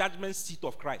before the judgment seat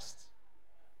of Christ,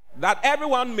 That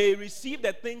everyone may receive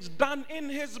the things done in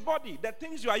his body. The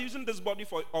things you are using this body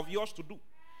for of yours to do.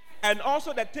 And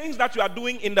also the things that you are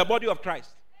doing in the body of Christ.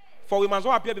 For we must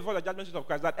all appear before the judgment seat of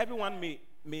Christ, that everyone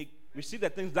may receive the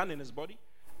things done in his body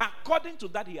according to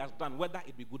that he has done, whether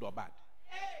it be good or bad.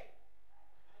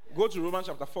 Go to Romans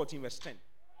chapter 14, verse 10.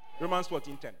 Romans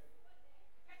 14:10.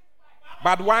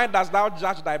 But why dost thou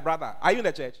judge thy brother? Are you in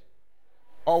the church?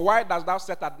 Or why dost thou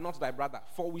set at naught thy brother?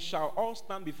 For we shall all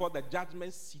stand before the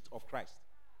judgment seat of Christ.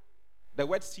 The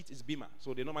word seat is bema,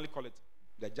 so they normally call it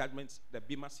the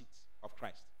bema seat of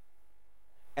Christ.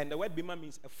 And the word bema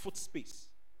means a foot space.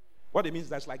 What it means is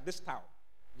that's like this towel.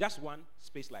 Just one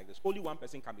space like this. Only one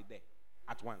person can be there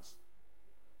at once.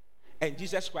 And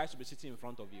Jesus Christ will be sitting in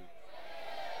front of you.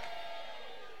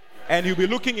 And he'll be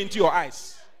looking into your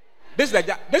eyes. This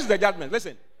is the judgment.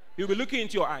 Listen. He'll be looking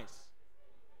into your eyes.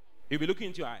 He'll be looking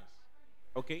into your eyes.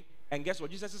 Okay? And guess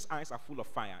what? Jesus' eyes are full of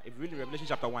fire. If you read in Revelation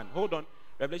chapter 1. Hold on.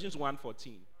 Revelation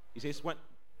 1:14. He says,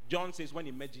 John says when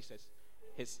he met Jesus,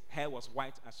 his hair was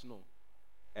white as snow.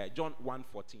 John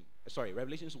 1:14. Sorry,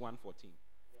 Revelation 1:14.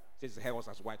 Says his hair was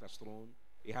as white as snow.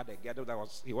 He had a girdle that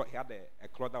was, he had a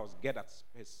cloth that was girded at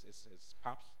his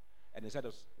paps. And his head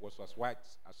was as white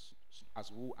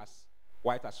as wool, as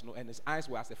white as snow. And his eyes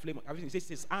were as a flame. He says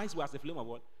his eyes were as a flame of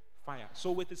what? Fire.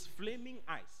 So with his flaming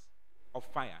eyes of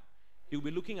fire, he'll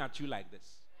be looking at you like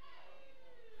this.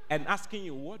 And asking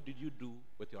you, what did you do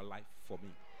with your life for me?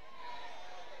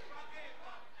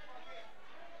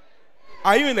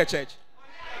 Are you in the church?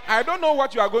 I don't know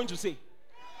what you are going to say.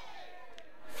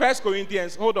 1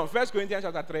 Corinthians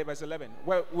chapter 3, verse 11.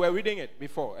 We're reading it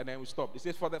before, and then we stop. It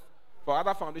says, for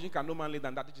other foundation can no man lay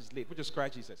than that which is laid, which is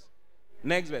Christ Jesus.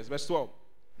 Next verse 12.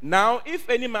 Now, if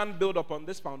any man build upon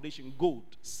this foundation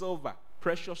gold, silver,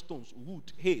 precious stones,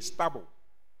 wood, hay, stubble.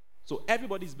 So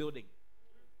everybody's building.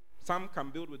 Some can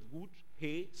build with wood,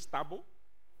 hay, stubble,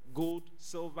 gold,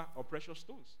 silver, or precious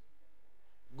stones.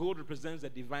 Gold represents the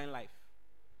divine life.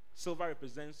 Silver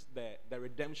represents the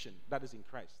redemption that is in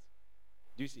Christ.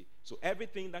 Do you see? So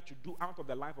everything that you do out of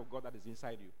the life of God that is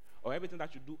inside you, or everything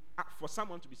that you do for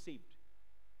someone to be saved,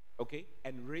 okay,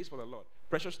 and raised for the Lord.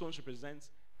 Precious stones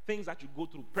represents things that you go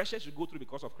through. Precious you go through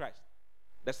because of Christ.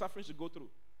 The sufferings you go through.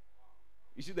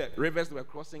 You see the rivers that were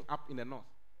crossing up in the north.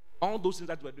 All those things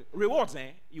that you were doing. Rewards,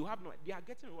 you have no. They are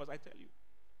getting rewards, I tell you.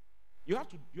 You have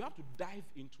to dive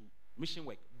into mission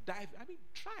work.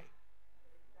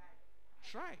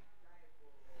 Try.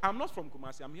 I'm not from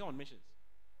Kumasi. I'm here on missions.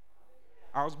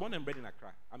 I was born and bred in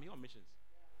Accra. I'm here on missions.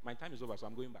 My time is over, so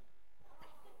I'm going back.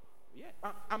 Yeah,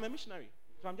 I'm a missionary.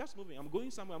 So I'm just moving. I'm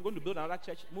going somewhere. I'm going to build another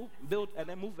church. Build, and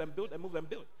then move and build and move and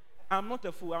build. I'm not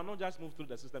a fool. I'll not just move through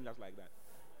the system just like that.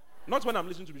 Not when I'm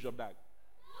listening to Bishop Dag.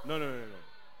 No.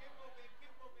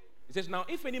 It says, now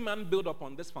if any man build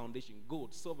upon this foundation,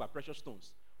 gold, silver, precious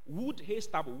stones, wood, hay,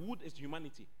 stubble. Wood is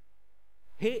humanity.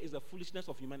 Hay is the foolishness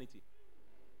of humanity.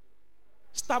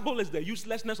 Stubble is the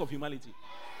uselessness of humanity.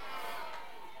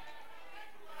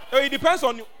 So it depends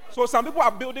on you. So some people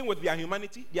are building with their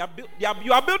humanity. You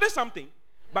are building something,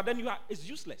 but then it's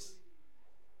useless.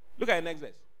 Look at the next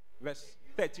verse. Verse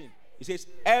 13. It says,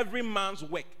 every man's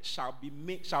work shall be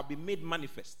made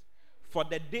manifest, for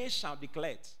the day shall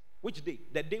declare it. Which day?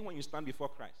 The day when you stand before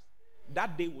Christ.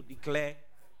 That day will declare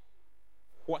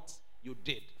what you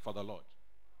did for the Lord.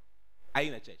 Are you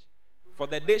in the church? For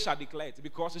the day shall declare it,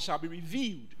 because it shall be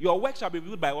revealed. Your work shall be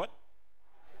revealed by what?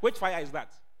 Which fire is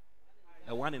that?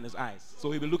 The one in his eyes.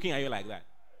 So he'll be looking at you like that.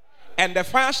 And the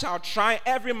fire shall try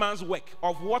every man's work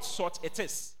of what sort it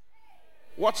is.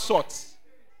 What sort?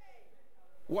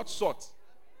 What sort?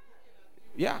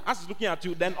 Yeah, as he's looking at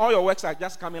you, then all your works are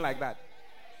just coming like that.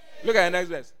 Look at the next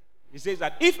verse. He says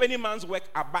that if any man's work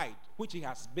abide, which he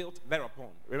has built thereupon.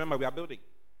 Remember, we are building.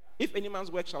 If any man's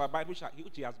work shall abide, which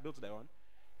he has built thereon,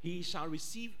 he shall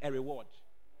receive a reward.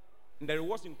 And the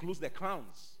reward includes the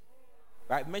crowns.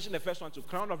 I mentioned the first one too,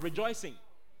 crown of rejoicing.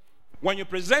 When you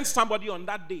present somebody on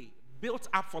that day, built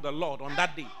up for the Lord on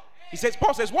that day,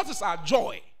 Paul says, what is our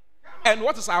joy? And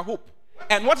what is our hope?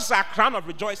 And what is our crown of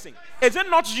rejoicing? Is it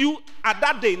not you at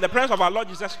that day in the presence of our Lord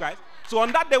Jesus Christ? So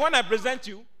on that day when I present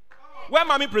you, when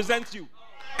mommy presents you,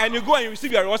 and you go and you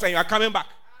receive your rewards and you are coming back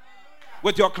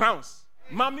with your crowns,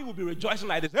 mommy will be rejoicing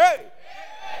like this. Hey,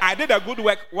 I did a good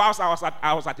work whilst I was at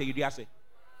Ayeduase.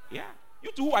 Yeah.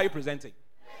 You two, who are you presenting?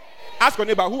 Ask your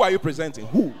neighbor, who are you presenting?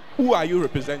 Who are you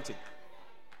representing?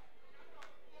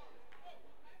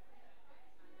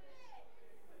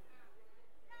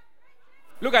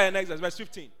 Look at the next verse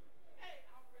 15.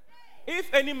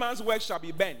 If any man's work shall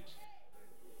be burned,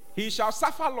 he shall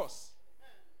suffer loss,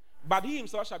 but he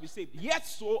himself shall be saved, yet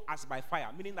so as by fire,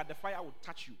 meaning that the fire will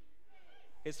touch you.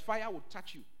 His fire will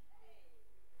touch you.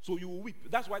 So you will weep.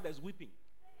 That's why there's weeping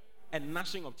and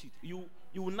gnashing of teeth. You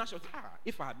will gnash your teeth.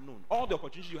 If I had known all the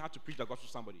opportunities you had to preach the gospel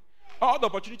to somebody, all the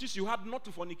opportunities you had not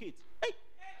to fornicate. Hey.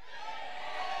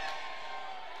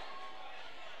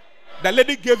 The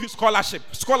lady gave you scholarship.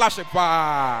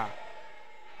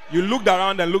 You looked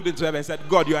around and looked into heaven and said,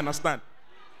 God, you understand.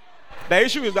 The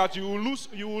issue is that you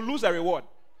will lose a reward.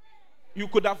 You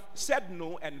could have said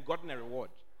no and gotten a reward.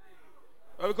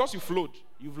 But because you flowed,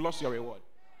 you've lost your reward.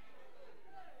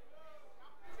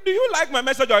 Do you like my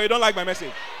message or you don't like my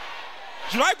message?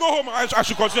 Should I go home? I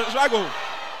should consider. Should I go home?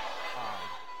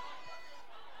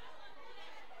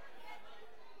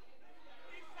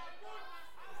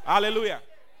 Hallelujah.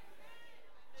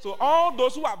 So all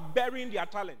those who are burying their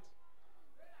talent,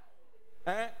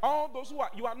 all those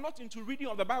you are not into reading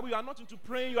of the Bible, you are not into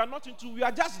praying, you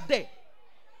are just there.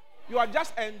 You are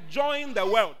just enjoying the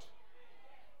world.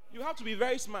 You have to be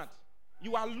very smart.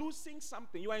 You are losing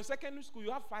something. You are in secondary school,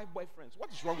 you have 5 boyfriends.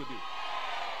 What is wrong with you?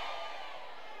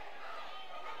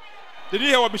 Did you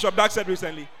hear what Bishop Dag said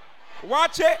recently?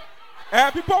 Wache,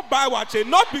 people buy Wache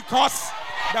not because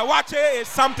the Wache is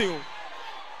something.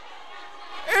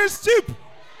 It's cheap.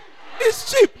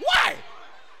 It's cheap. Why?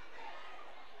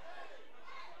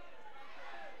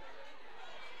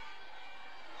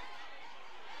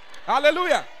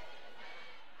 Hallelujah.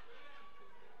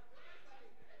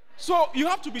 So you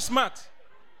have to be smart.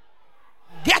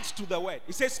 Get to the word.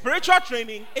 It says spiritual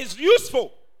training is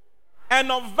useful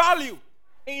and of value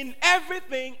in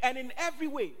everything and in every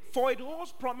way, for it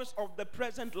holds promise of the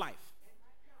present life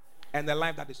and the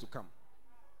life that is to come.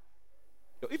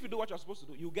 So if you do what you're supposed to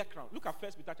do, you get crowned. Look at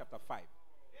 1 Peter chapter 5.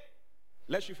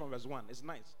 Let's read from verse 1. It's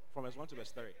nice. From verse 1 to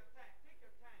verse 3.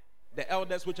 The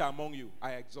elders which are among you,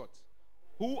 I exhort,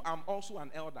 who am also an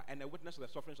elder and a witness of the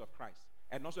sufferings of Christ,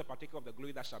 and also a partaker of the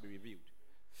glory that shall be revealed.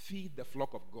 Feed the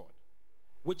flock of God,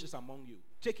 which is among you,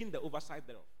 taking the oversight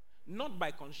thereof, not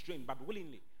by constraint, but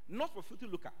willingly, not for filthy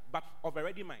lucre, but of a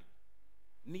ready mind,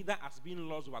 neither as being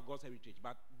lords over God's heritage,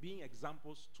 but being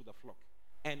examples to the flock.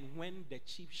 And when the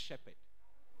chief shepherd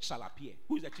shall appear,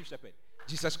 who is the chief shepherd?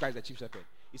 Jesus Christ, the chief shepherd.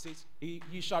 He says,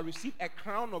 he shall receive a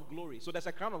crown of glory. So there's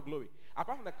a crown of glory.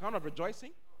 Apart from the crown of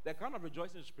rejoicing, the crown of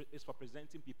rejoicing is for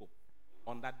presenting people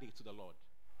on that day to the Lord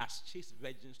as chaste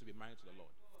virgins to be married to the Lord.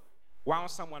 While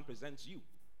someone presents you.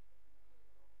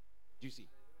 Do you see?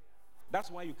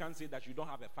 That's why you can't say that you don't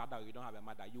have a father or you don't have a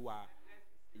mother. You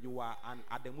are an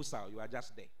Ademusa. You are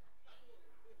just there.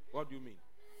 What do you mean?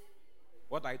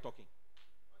 What are you talking?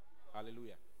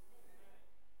 Hallelujah.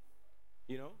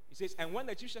 You know, he says, and when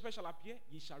the chief shepherd shall appear,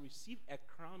 ye shall receive a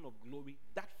crown of glory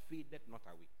that fadeth not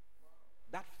away.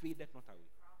 That fadeth not away.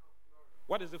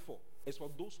 What is it for? It's for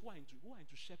those who are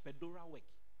into shepherdora work.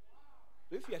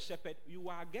 So if you're a shepherd, you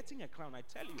are getting a crown, I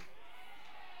tell you.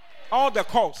 All the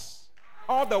calls,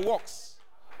 all the walks,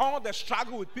 all the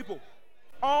struggle with people,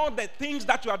 all the things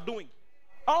that you are doing,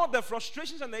 all the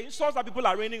frustrations and the insults that people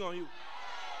are raining on you,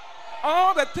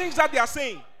 all the things that they are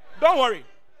saying, don't worry.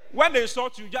 When they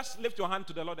insult you, just lift your hand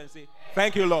to the Lord and say,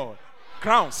 thank you, Lord.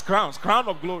 Crowns, crown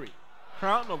of glory.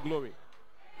 Crown of glory.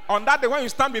 On that day, when you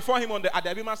stand before him at the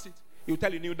Abima seat, he will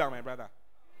tell you, kneel down, my brother.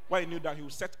 When you kneel down, he will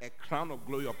set a crown of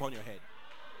glory upon your head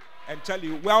and tell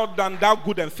you, well done, thou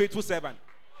good and faithful servant.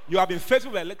 You have been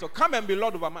faithful with a little. Come and be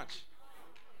Lord over much.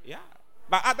 Yeah.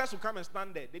 But others will come and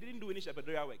stand there. They didn't do any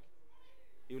shepherdorial work.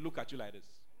 He will look at you like this.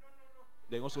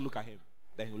 Then you also look at him.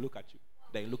 Then he will look at you.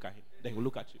 Then you look at him. Then he will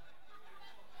look at you.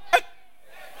 Hey!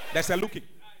 There's a looking.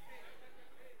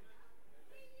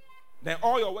 Then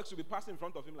all your works will be passed in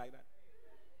front of him like that.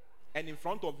 And in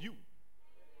front of you.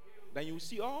 Then you will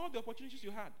see all the opportunities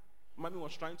you had. Mommy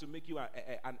was trying to make you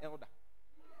an elder.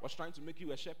 Was trying to make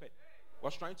you a shepherd.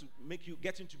 Was trying to make you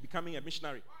get into becoming a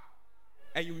missionary.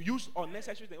 And you use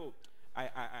unnecessary things. Oh,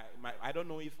 I don't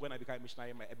know if when I become a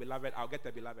missionary, a beloved, I'll get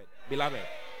a beloved. Beloved.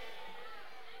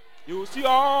 You will see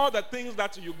all the things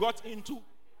that you got into.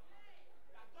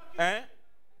 And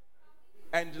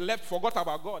forgot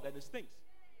about God and his things.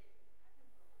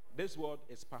 This world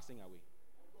is passing away.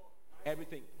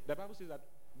 Everything. The Bible says that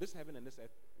this heaven and this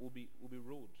earth will be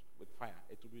rolled with fire.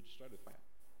 It will be destroyed with fire.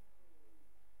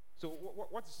 So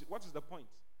what is the point?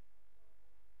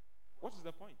 What is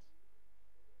the point?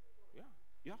 Yeah.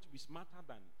 You have to be smarter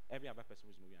than every other person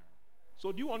who's moving around.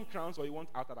 So do you want crowns or you want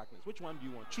outer darkness? Which one do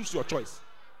you want? Choose your choice.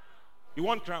 You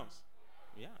want crowns?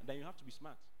 Yeah. Then you have to be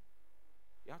smart.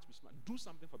 You have to be smart. Do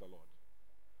something for the Lord.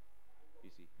 You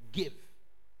see. Give.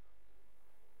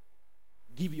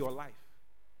 Give your life.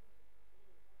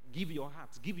 Give your heart.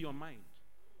 Give your mind.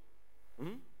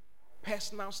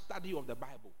 Personal study of the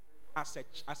Bible. As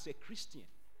a Christian,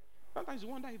 Sometimes you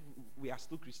wonder if we are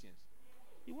still Christians.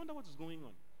 You wonder what is going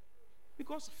on.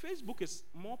 Because Facebook is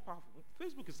more powerful.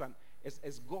 Facebook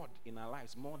is God in our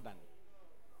lives more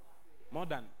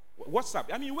than WhatsApp.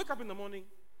 I mean, you wake up in the morning,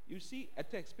 you see a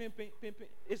text, ping, ping, ping, ping,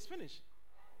 it's finished.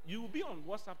 You will be on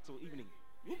WhatsApp till evening.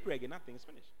 You pray again, nothing is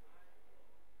finished.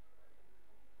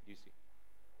 You see.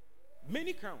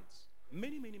 Many counts.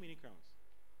 Many counts.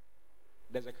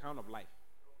 There's a crown of life.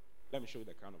 Let me show you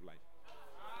the crown of life.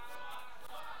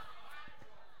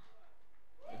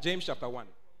 James chapter 1.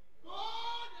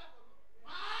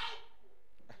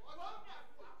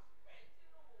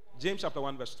 James chapter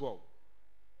 1 verse 12.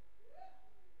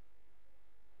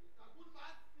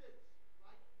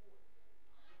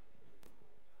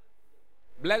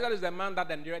 Blessed is the man that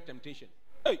endureth temptation.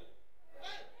 Hey.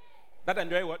 That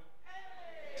endureth what?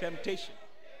 Temptation.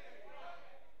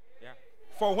 Yeah.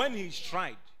 For when he is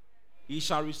tried, he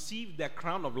shall receive the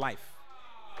crown of life,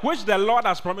 which the Lord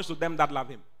has promised to them that love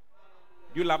him.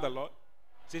 Do you love the Lord?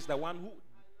 It says the one who,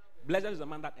 blessed is the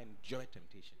man that endureth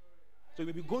temptation. So you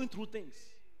may be going through things.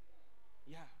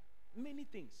 Yeah. Many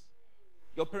things.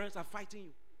 Your parents are fighting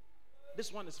you.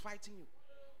 This one is fighting you.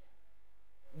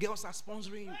 Girls are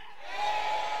sponsoring you.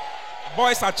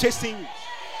 Boys are chasing you.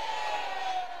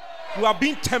 You are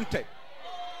being tempted.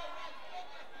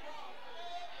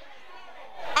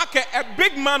 Okay, a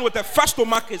big man with a fat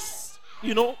stomach is,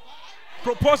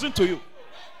 proposing to you.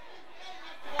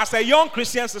 As a young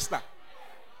Christian sister.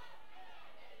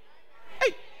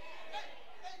 Hey.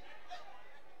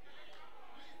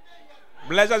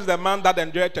 Blessed is the man that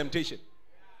endureth temptation.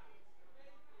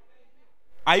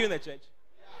 Are you in the church?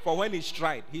 For when he's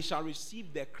tried, he shall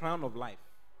receive the crown of life,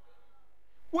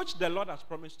 which the Lord has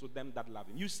promised to them that love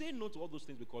him. You say no to all those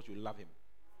things because you love him.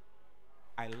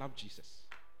 I love Jesus.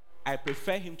 I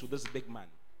prefer him to this big man,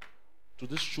 to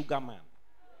this sugar man.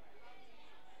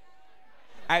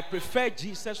 I prefer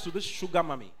Jesus to this sugar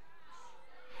mommy.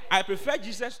 I prefer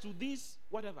Jesus to this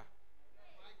whatever.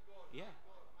 Yeah.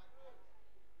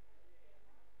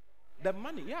 The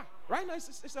money, yeah. Right now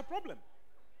it's a problem.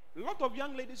 A lot of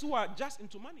young ladies who are just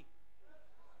into money.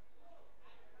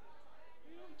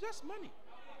 Just money.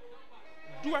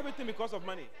 Do everything because of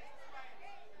money.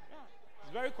 Yeah.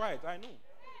 It's very quiet, I know.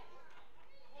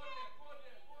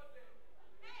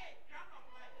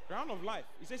 Crown of life.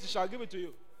 He says he shall give it to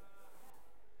you.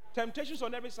 Temptations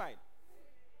on every side.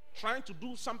 Trying to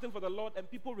do something for the Lord and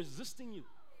people resisting you.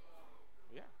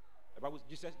 Yeah. The Bible,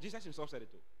 Jesus himself said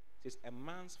it too. He says, a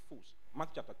man's foes. Mark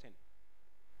chapter 10,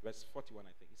 verse 41,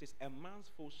 I think. He says, a man's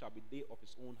foes shall be they of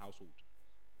his own household.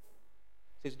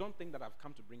 He says, don't think that I've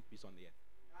come to bring peace on the earth.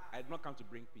 I did not come to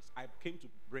bring peace. I came to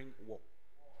bring war.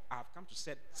 I have come to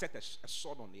set a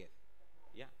sword on the earth.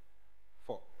 Yeah.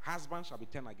 For husband shall be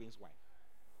turned against wife,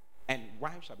 and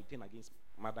wife shall be turned against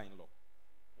mother-in-law.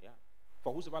 Yeah.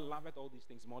 For whosoever loveth all these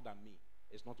things more than me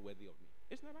is not worthy of me.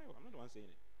 It's in the Bible. I'm not the one saying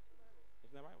it.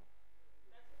 It's in the Bible.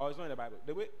 Or it's not in the Bible.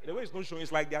 The way it's not showing,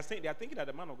 it's like they are thinking that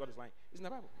the man of God is lying. It's in the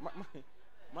Bible.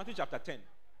 Matthew chapter 10.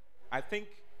 I think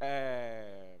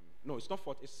no, it's not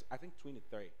 40. It's I think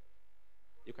 23.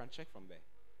 You can check from there.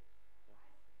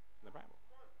 In the Bible.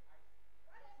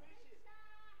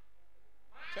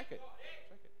 Check it.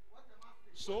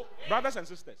 So, brothers and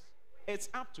sisters, it's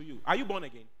up to you. Are you born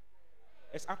again?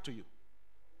 It's up to you.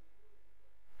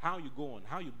 How you go on,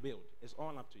 how you build, it's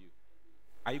all up to you.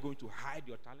 Are you going to hide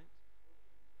your talent?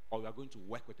 Or you are going to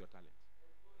work with your talent?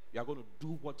 You are going to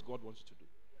do what God wants you to do.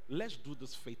 Let's do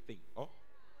this faith thing. Oh?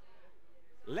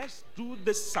 Let's do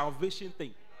this salvation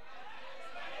thing.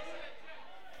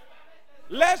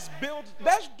 Let's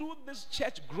do this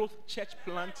church growth, church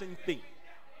planting thing.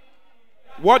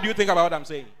 What do you think about what I'm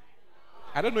saying?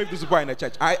 I don't know if these people are in the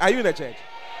church. Are you in the church?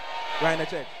 You are in the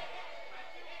church.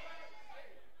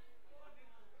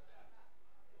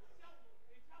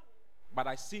 But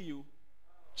I see you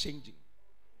changing.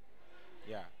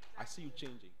 Yeah, I see you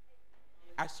changing.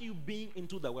 I see you being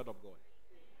into the word of God.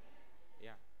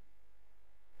 Yeah.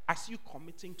 I see you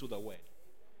committing to the word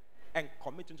and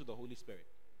committing to the Holy Spirit.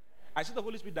 I see the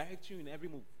Holy Spirit direct you in every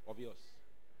move of yours.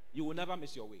 You will never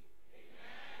miss your way.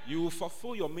 You will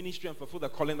fulfill your ministry and fulfill the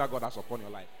calling that God has upon your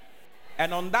life.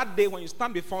 And on that day, when you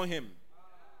stand before him,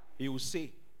 he will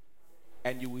say,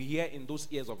 and you will hear in those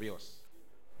ears of yours,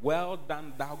 well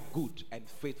done, thou good and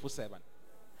faithful servant.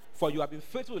 For you have been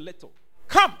faithful with little.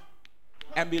 Come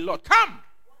and be Lord. Come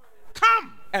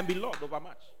and be Lord over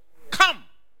much. Come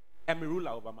and be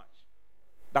ruler over much.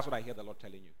 That's what I hear the Lord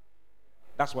telling you.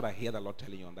 That's what I hear the Lord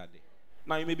telling you on that day.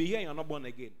 Now, you may be here and you're not born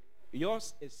again.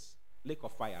 Yours is lake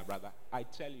of fire, brother. I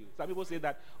tell you. Some people say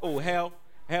that, oh, hell,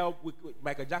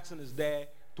 Michael Jackson is there,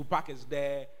 Tupac is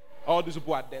there, All these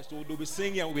people are there, so they'll be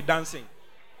singing and we'll be dancing.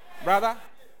 Brother,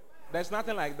 there's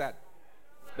nothing like that.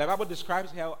 The Bible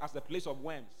describes hell as a place of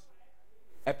worms,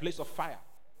 a place of fire.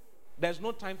 There's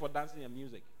no time for dancing and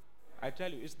music. I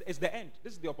tell you, it's the end.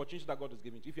 This is the opportunity that God is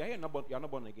giving to you. If you're here and you're not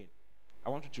born again, I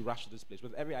want you to rush to this place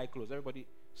with every eye closed, everybody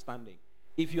standing.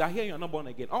 If you are here and you're not born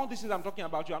again, all these things I'm talking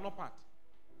about, you are not part.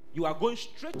 You are going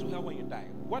straight to hell when you die.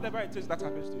 Whatever it is that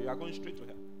happens to you, you are going straight to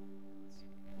hell.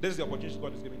 This is the opportunity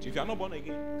God is giving to you. If you are not born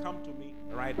again, come to me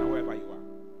right now, wherever you are.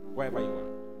 Wherever you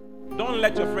are. Don't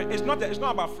let your friend. It's not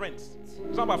about friends.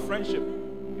 It's not about friendship.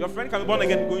 Your friend can be born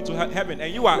again going to heaven,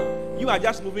 and you are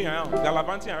just moving around,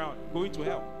 gallivanting around, going to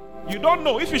hell. You don't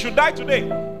know if you should die today.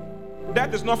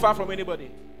 Death is not far from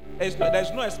anybody. There's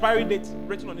no expiry date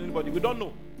written on anybody. We don't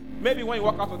know. Maybe when you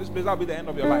walk out of this place, that'll be the end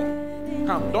of your life.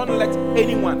 Come. Don't let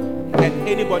anyone and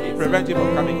anybody prevent you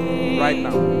from coming right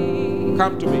now.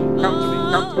 Come to me. Come to me.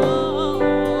 Come to me.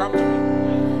 Come to me.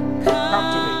 Come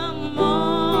to me.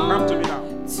 Come to me now.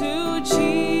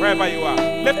 Wherever you are,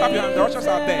 lift up your hands. The ushers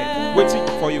are there waiting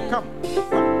for you. Come.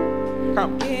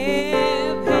 Come. Come.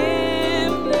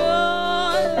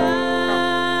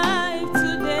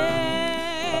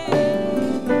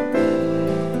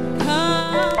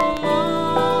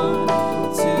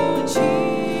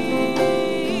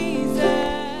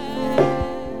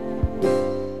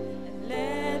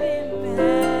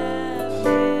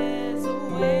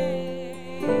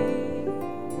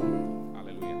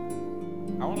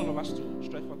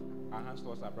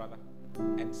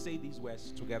 And say these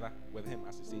words together with him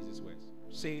as he says these words.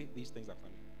 Say these things after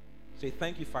me. Say,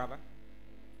 thank you, Father,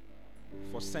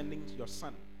 for sending your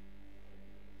Son,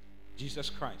 Jesus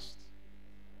Christ,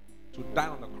 to die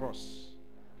on the cross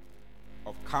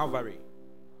of Calvary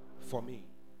for me.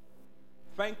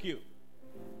 Thank you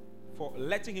for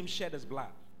letting him shed his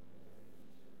blood,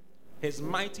 his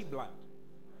mighty blood,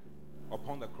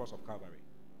 upon the cross of Calvary.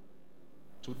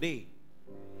 Today,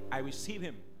 I receive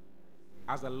him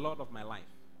as the Lord of my life.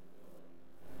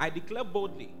 I declare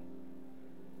boldly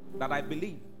that I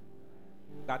believe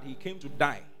that he came to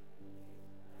die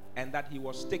and that he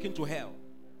was taken to hell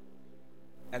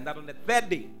and that on the third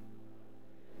day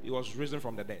he was risen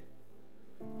from the dead.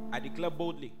 I declare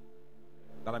boldly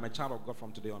that I'm a child of God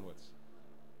from today onwards.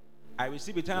 I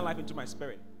receive eternal life into my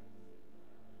spirit.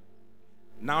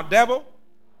 Now, devil,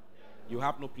 you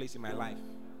have no place in my life.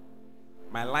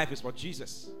 My life is for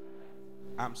Jesus.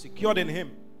 I'm secured in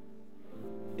him,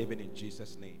 even in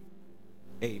Jesus' name.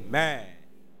 Amen.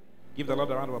 Give the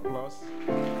Lord a round of applause.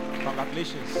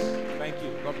 Congratulations. Thank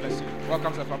you. God bless you.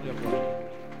 Welcome to the family of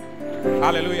God.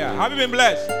 Hallelujah. Have you been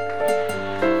blessed?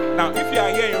 Now, if you are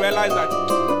here and you realize that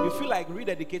you feel like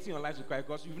rededicating your life to Christ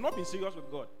because you've not been serious with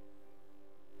God.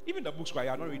 Even the books where you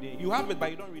are not reading, you have it,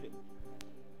 but you don't read it.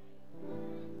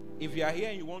 If you are here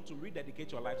and you want to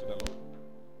rededicate your life to the Lord,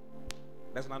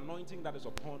 there's an anointing that is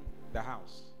upon the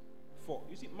house. For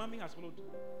you see, Mommy has followed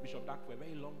Bishop Dark for a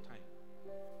very long time.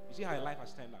 You see how her life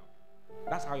has turned out.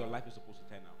 That's how your life is supposed to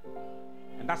turn out.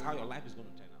 And that's how your life is going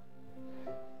to turn out.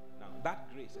 Now, that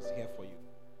grace is here for you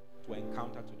to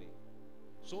encounter today.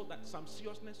 So that some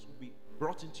seriousness will be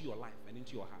brought into your life and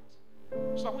into your heart.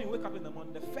 So when you wake up in the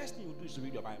morning, the first thing you do is to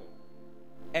read your Bible.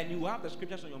 And you will have the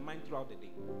scriptures on your mind throughout the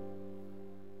day.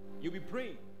 You'll be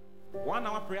praying. 1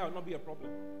 hour prayer will not be a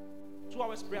problem. 2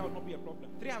 hours prayer will not be a problem.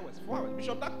 3 hours, 4 hours.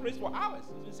 Bishop Dark prays for hours.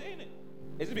 He's been saying it.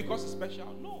 Is it because it's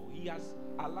special? No. He has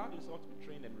allowed himself to be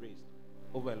trained and raised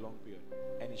over a long period.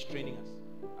 And he's training us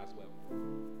as well.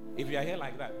 If you are here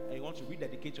like that and you want to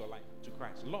rededicate your life to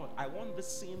Christ, Lord, I want the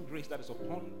same grace that is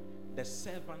upon the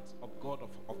servant of God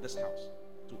of this house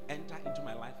to enter into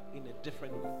my life in a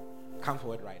different way. Come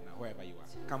forward right now, wherever you are.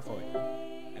 Come forward.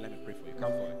 And let me pray for you.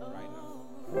 Come forward right now.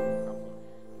 Come forward.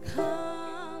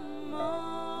 Come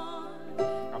on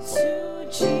Come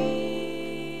forward. to Jesus.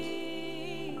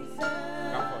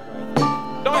 Come forward right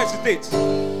now. Don't hesitate.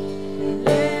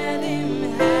 Let him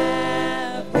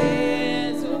have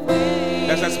his way.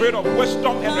 There's a spirit of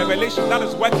wisdom and revelation that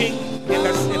is working in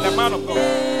the man of God.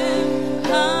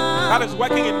 That is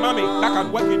working in Mommy. That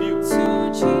can work in you.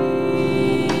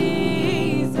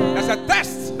 There's a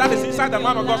test that is inside the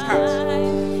man of God's heart.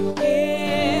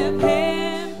 Give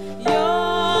him your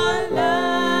love.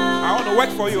 I want to work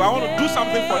for you. I want to do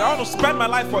something for you. I want to spend my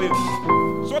life for you.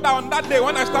 So that on that day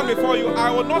when I stand before you, I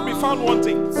will not be found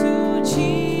wanting.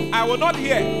 I will not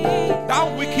hear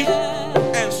thou wicked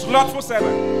and slothful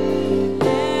servant.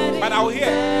 But I will hear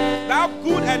thou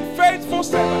good and faithful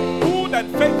servant. Good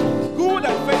and faithful. Good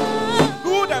and faithful.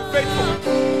 Good and faithful.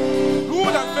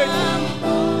 Good and faithful.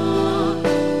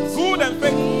 Good and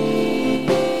faithful.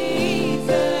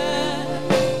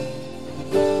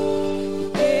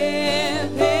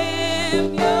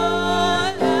 him your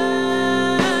life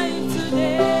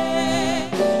today.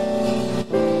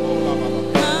 Come on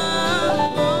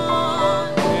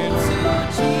to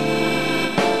Jesus.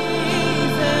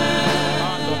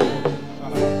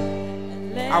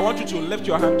 I want you to lift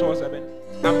your hand towards heaven.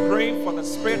 I'm praying for the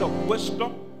spirit of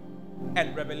wisdom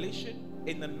and revelation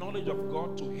in the knowledge of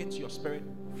God to hit your spirit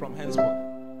from henceforth.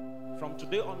 From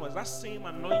today onwards, that same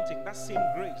anointing, that same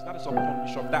grace that is upon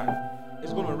Bishop Dag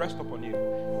is going to rest upon you.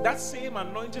 That same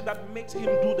anointing that makes him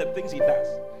do the things he does,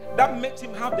 that makes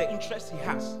him have the interest he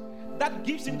has, that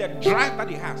gives him the drive that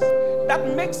he has,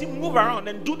 that makes him move around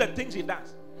and do the things he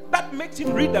does, that makes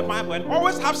him read the Bible and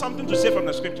always have something to say from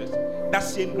the scriptures. That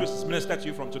same grace is ministered to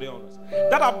you from today onwards.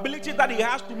 That ability that he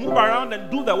has to move around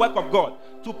and do the work of God,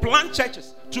 to plant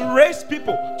churches, to raise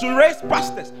people, to raise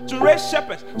pastors, to raise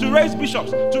shepherds, to raise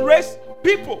bishops, to raise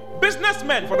people,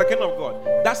 businessmen for the kingdom of God.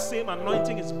 That same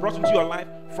anointing is brought into your life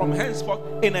from henceforth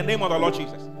in the name of the Lord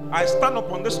Jesus. I stand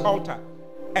upon this altar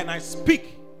and I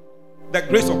speak the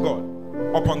grace of God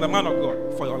upon the man of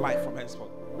God for your life from henceforth.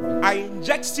 I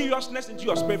inject seriousness into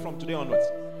your spirit from today onwards.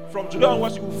 From today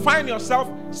onwards, you will find yourself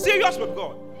serious with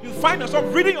God. You find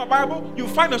yourself reading your Bible. You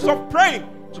find yourself praying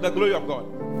to the glory of God.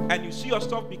 And you see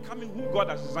yourself becoming who God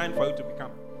has designed for you to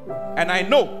become. And I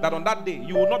know that on that day,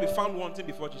 you will not be found wanting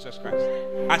before Jesus Christ.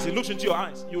 As he looks into your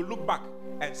eyes, you will look back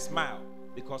and smile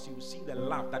because you will see the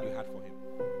love that you had for him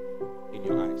in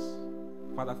your eyes.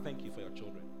 Father, thank you for your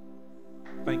children.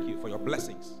 Thank you for your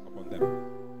blessings upon them.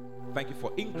 Thank you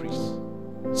for increase,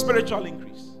 spiritual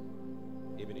increase,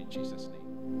 even in Jesus' name.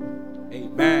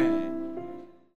 Amen.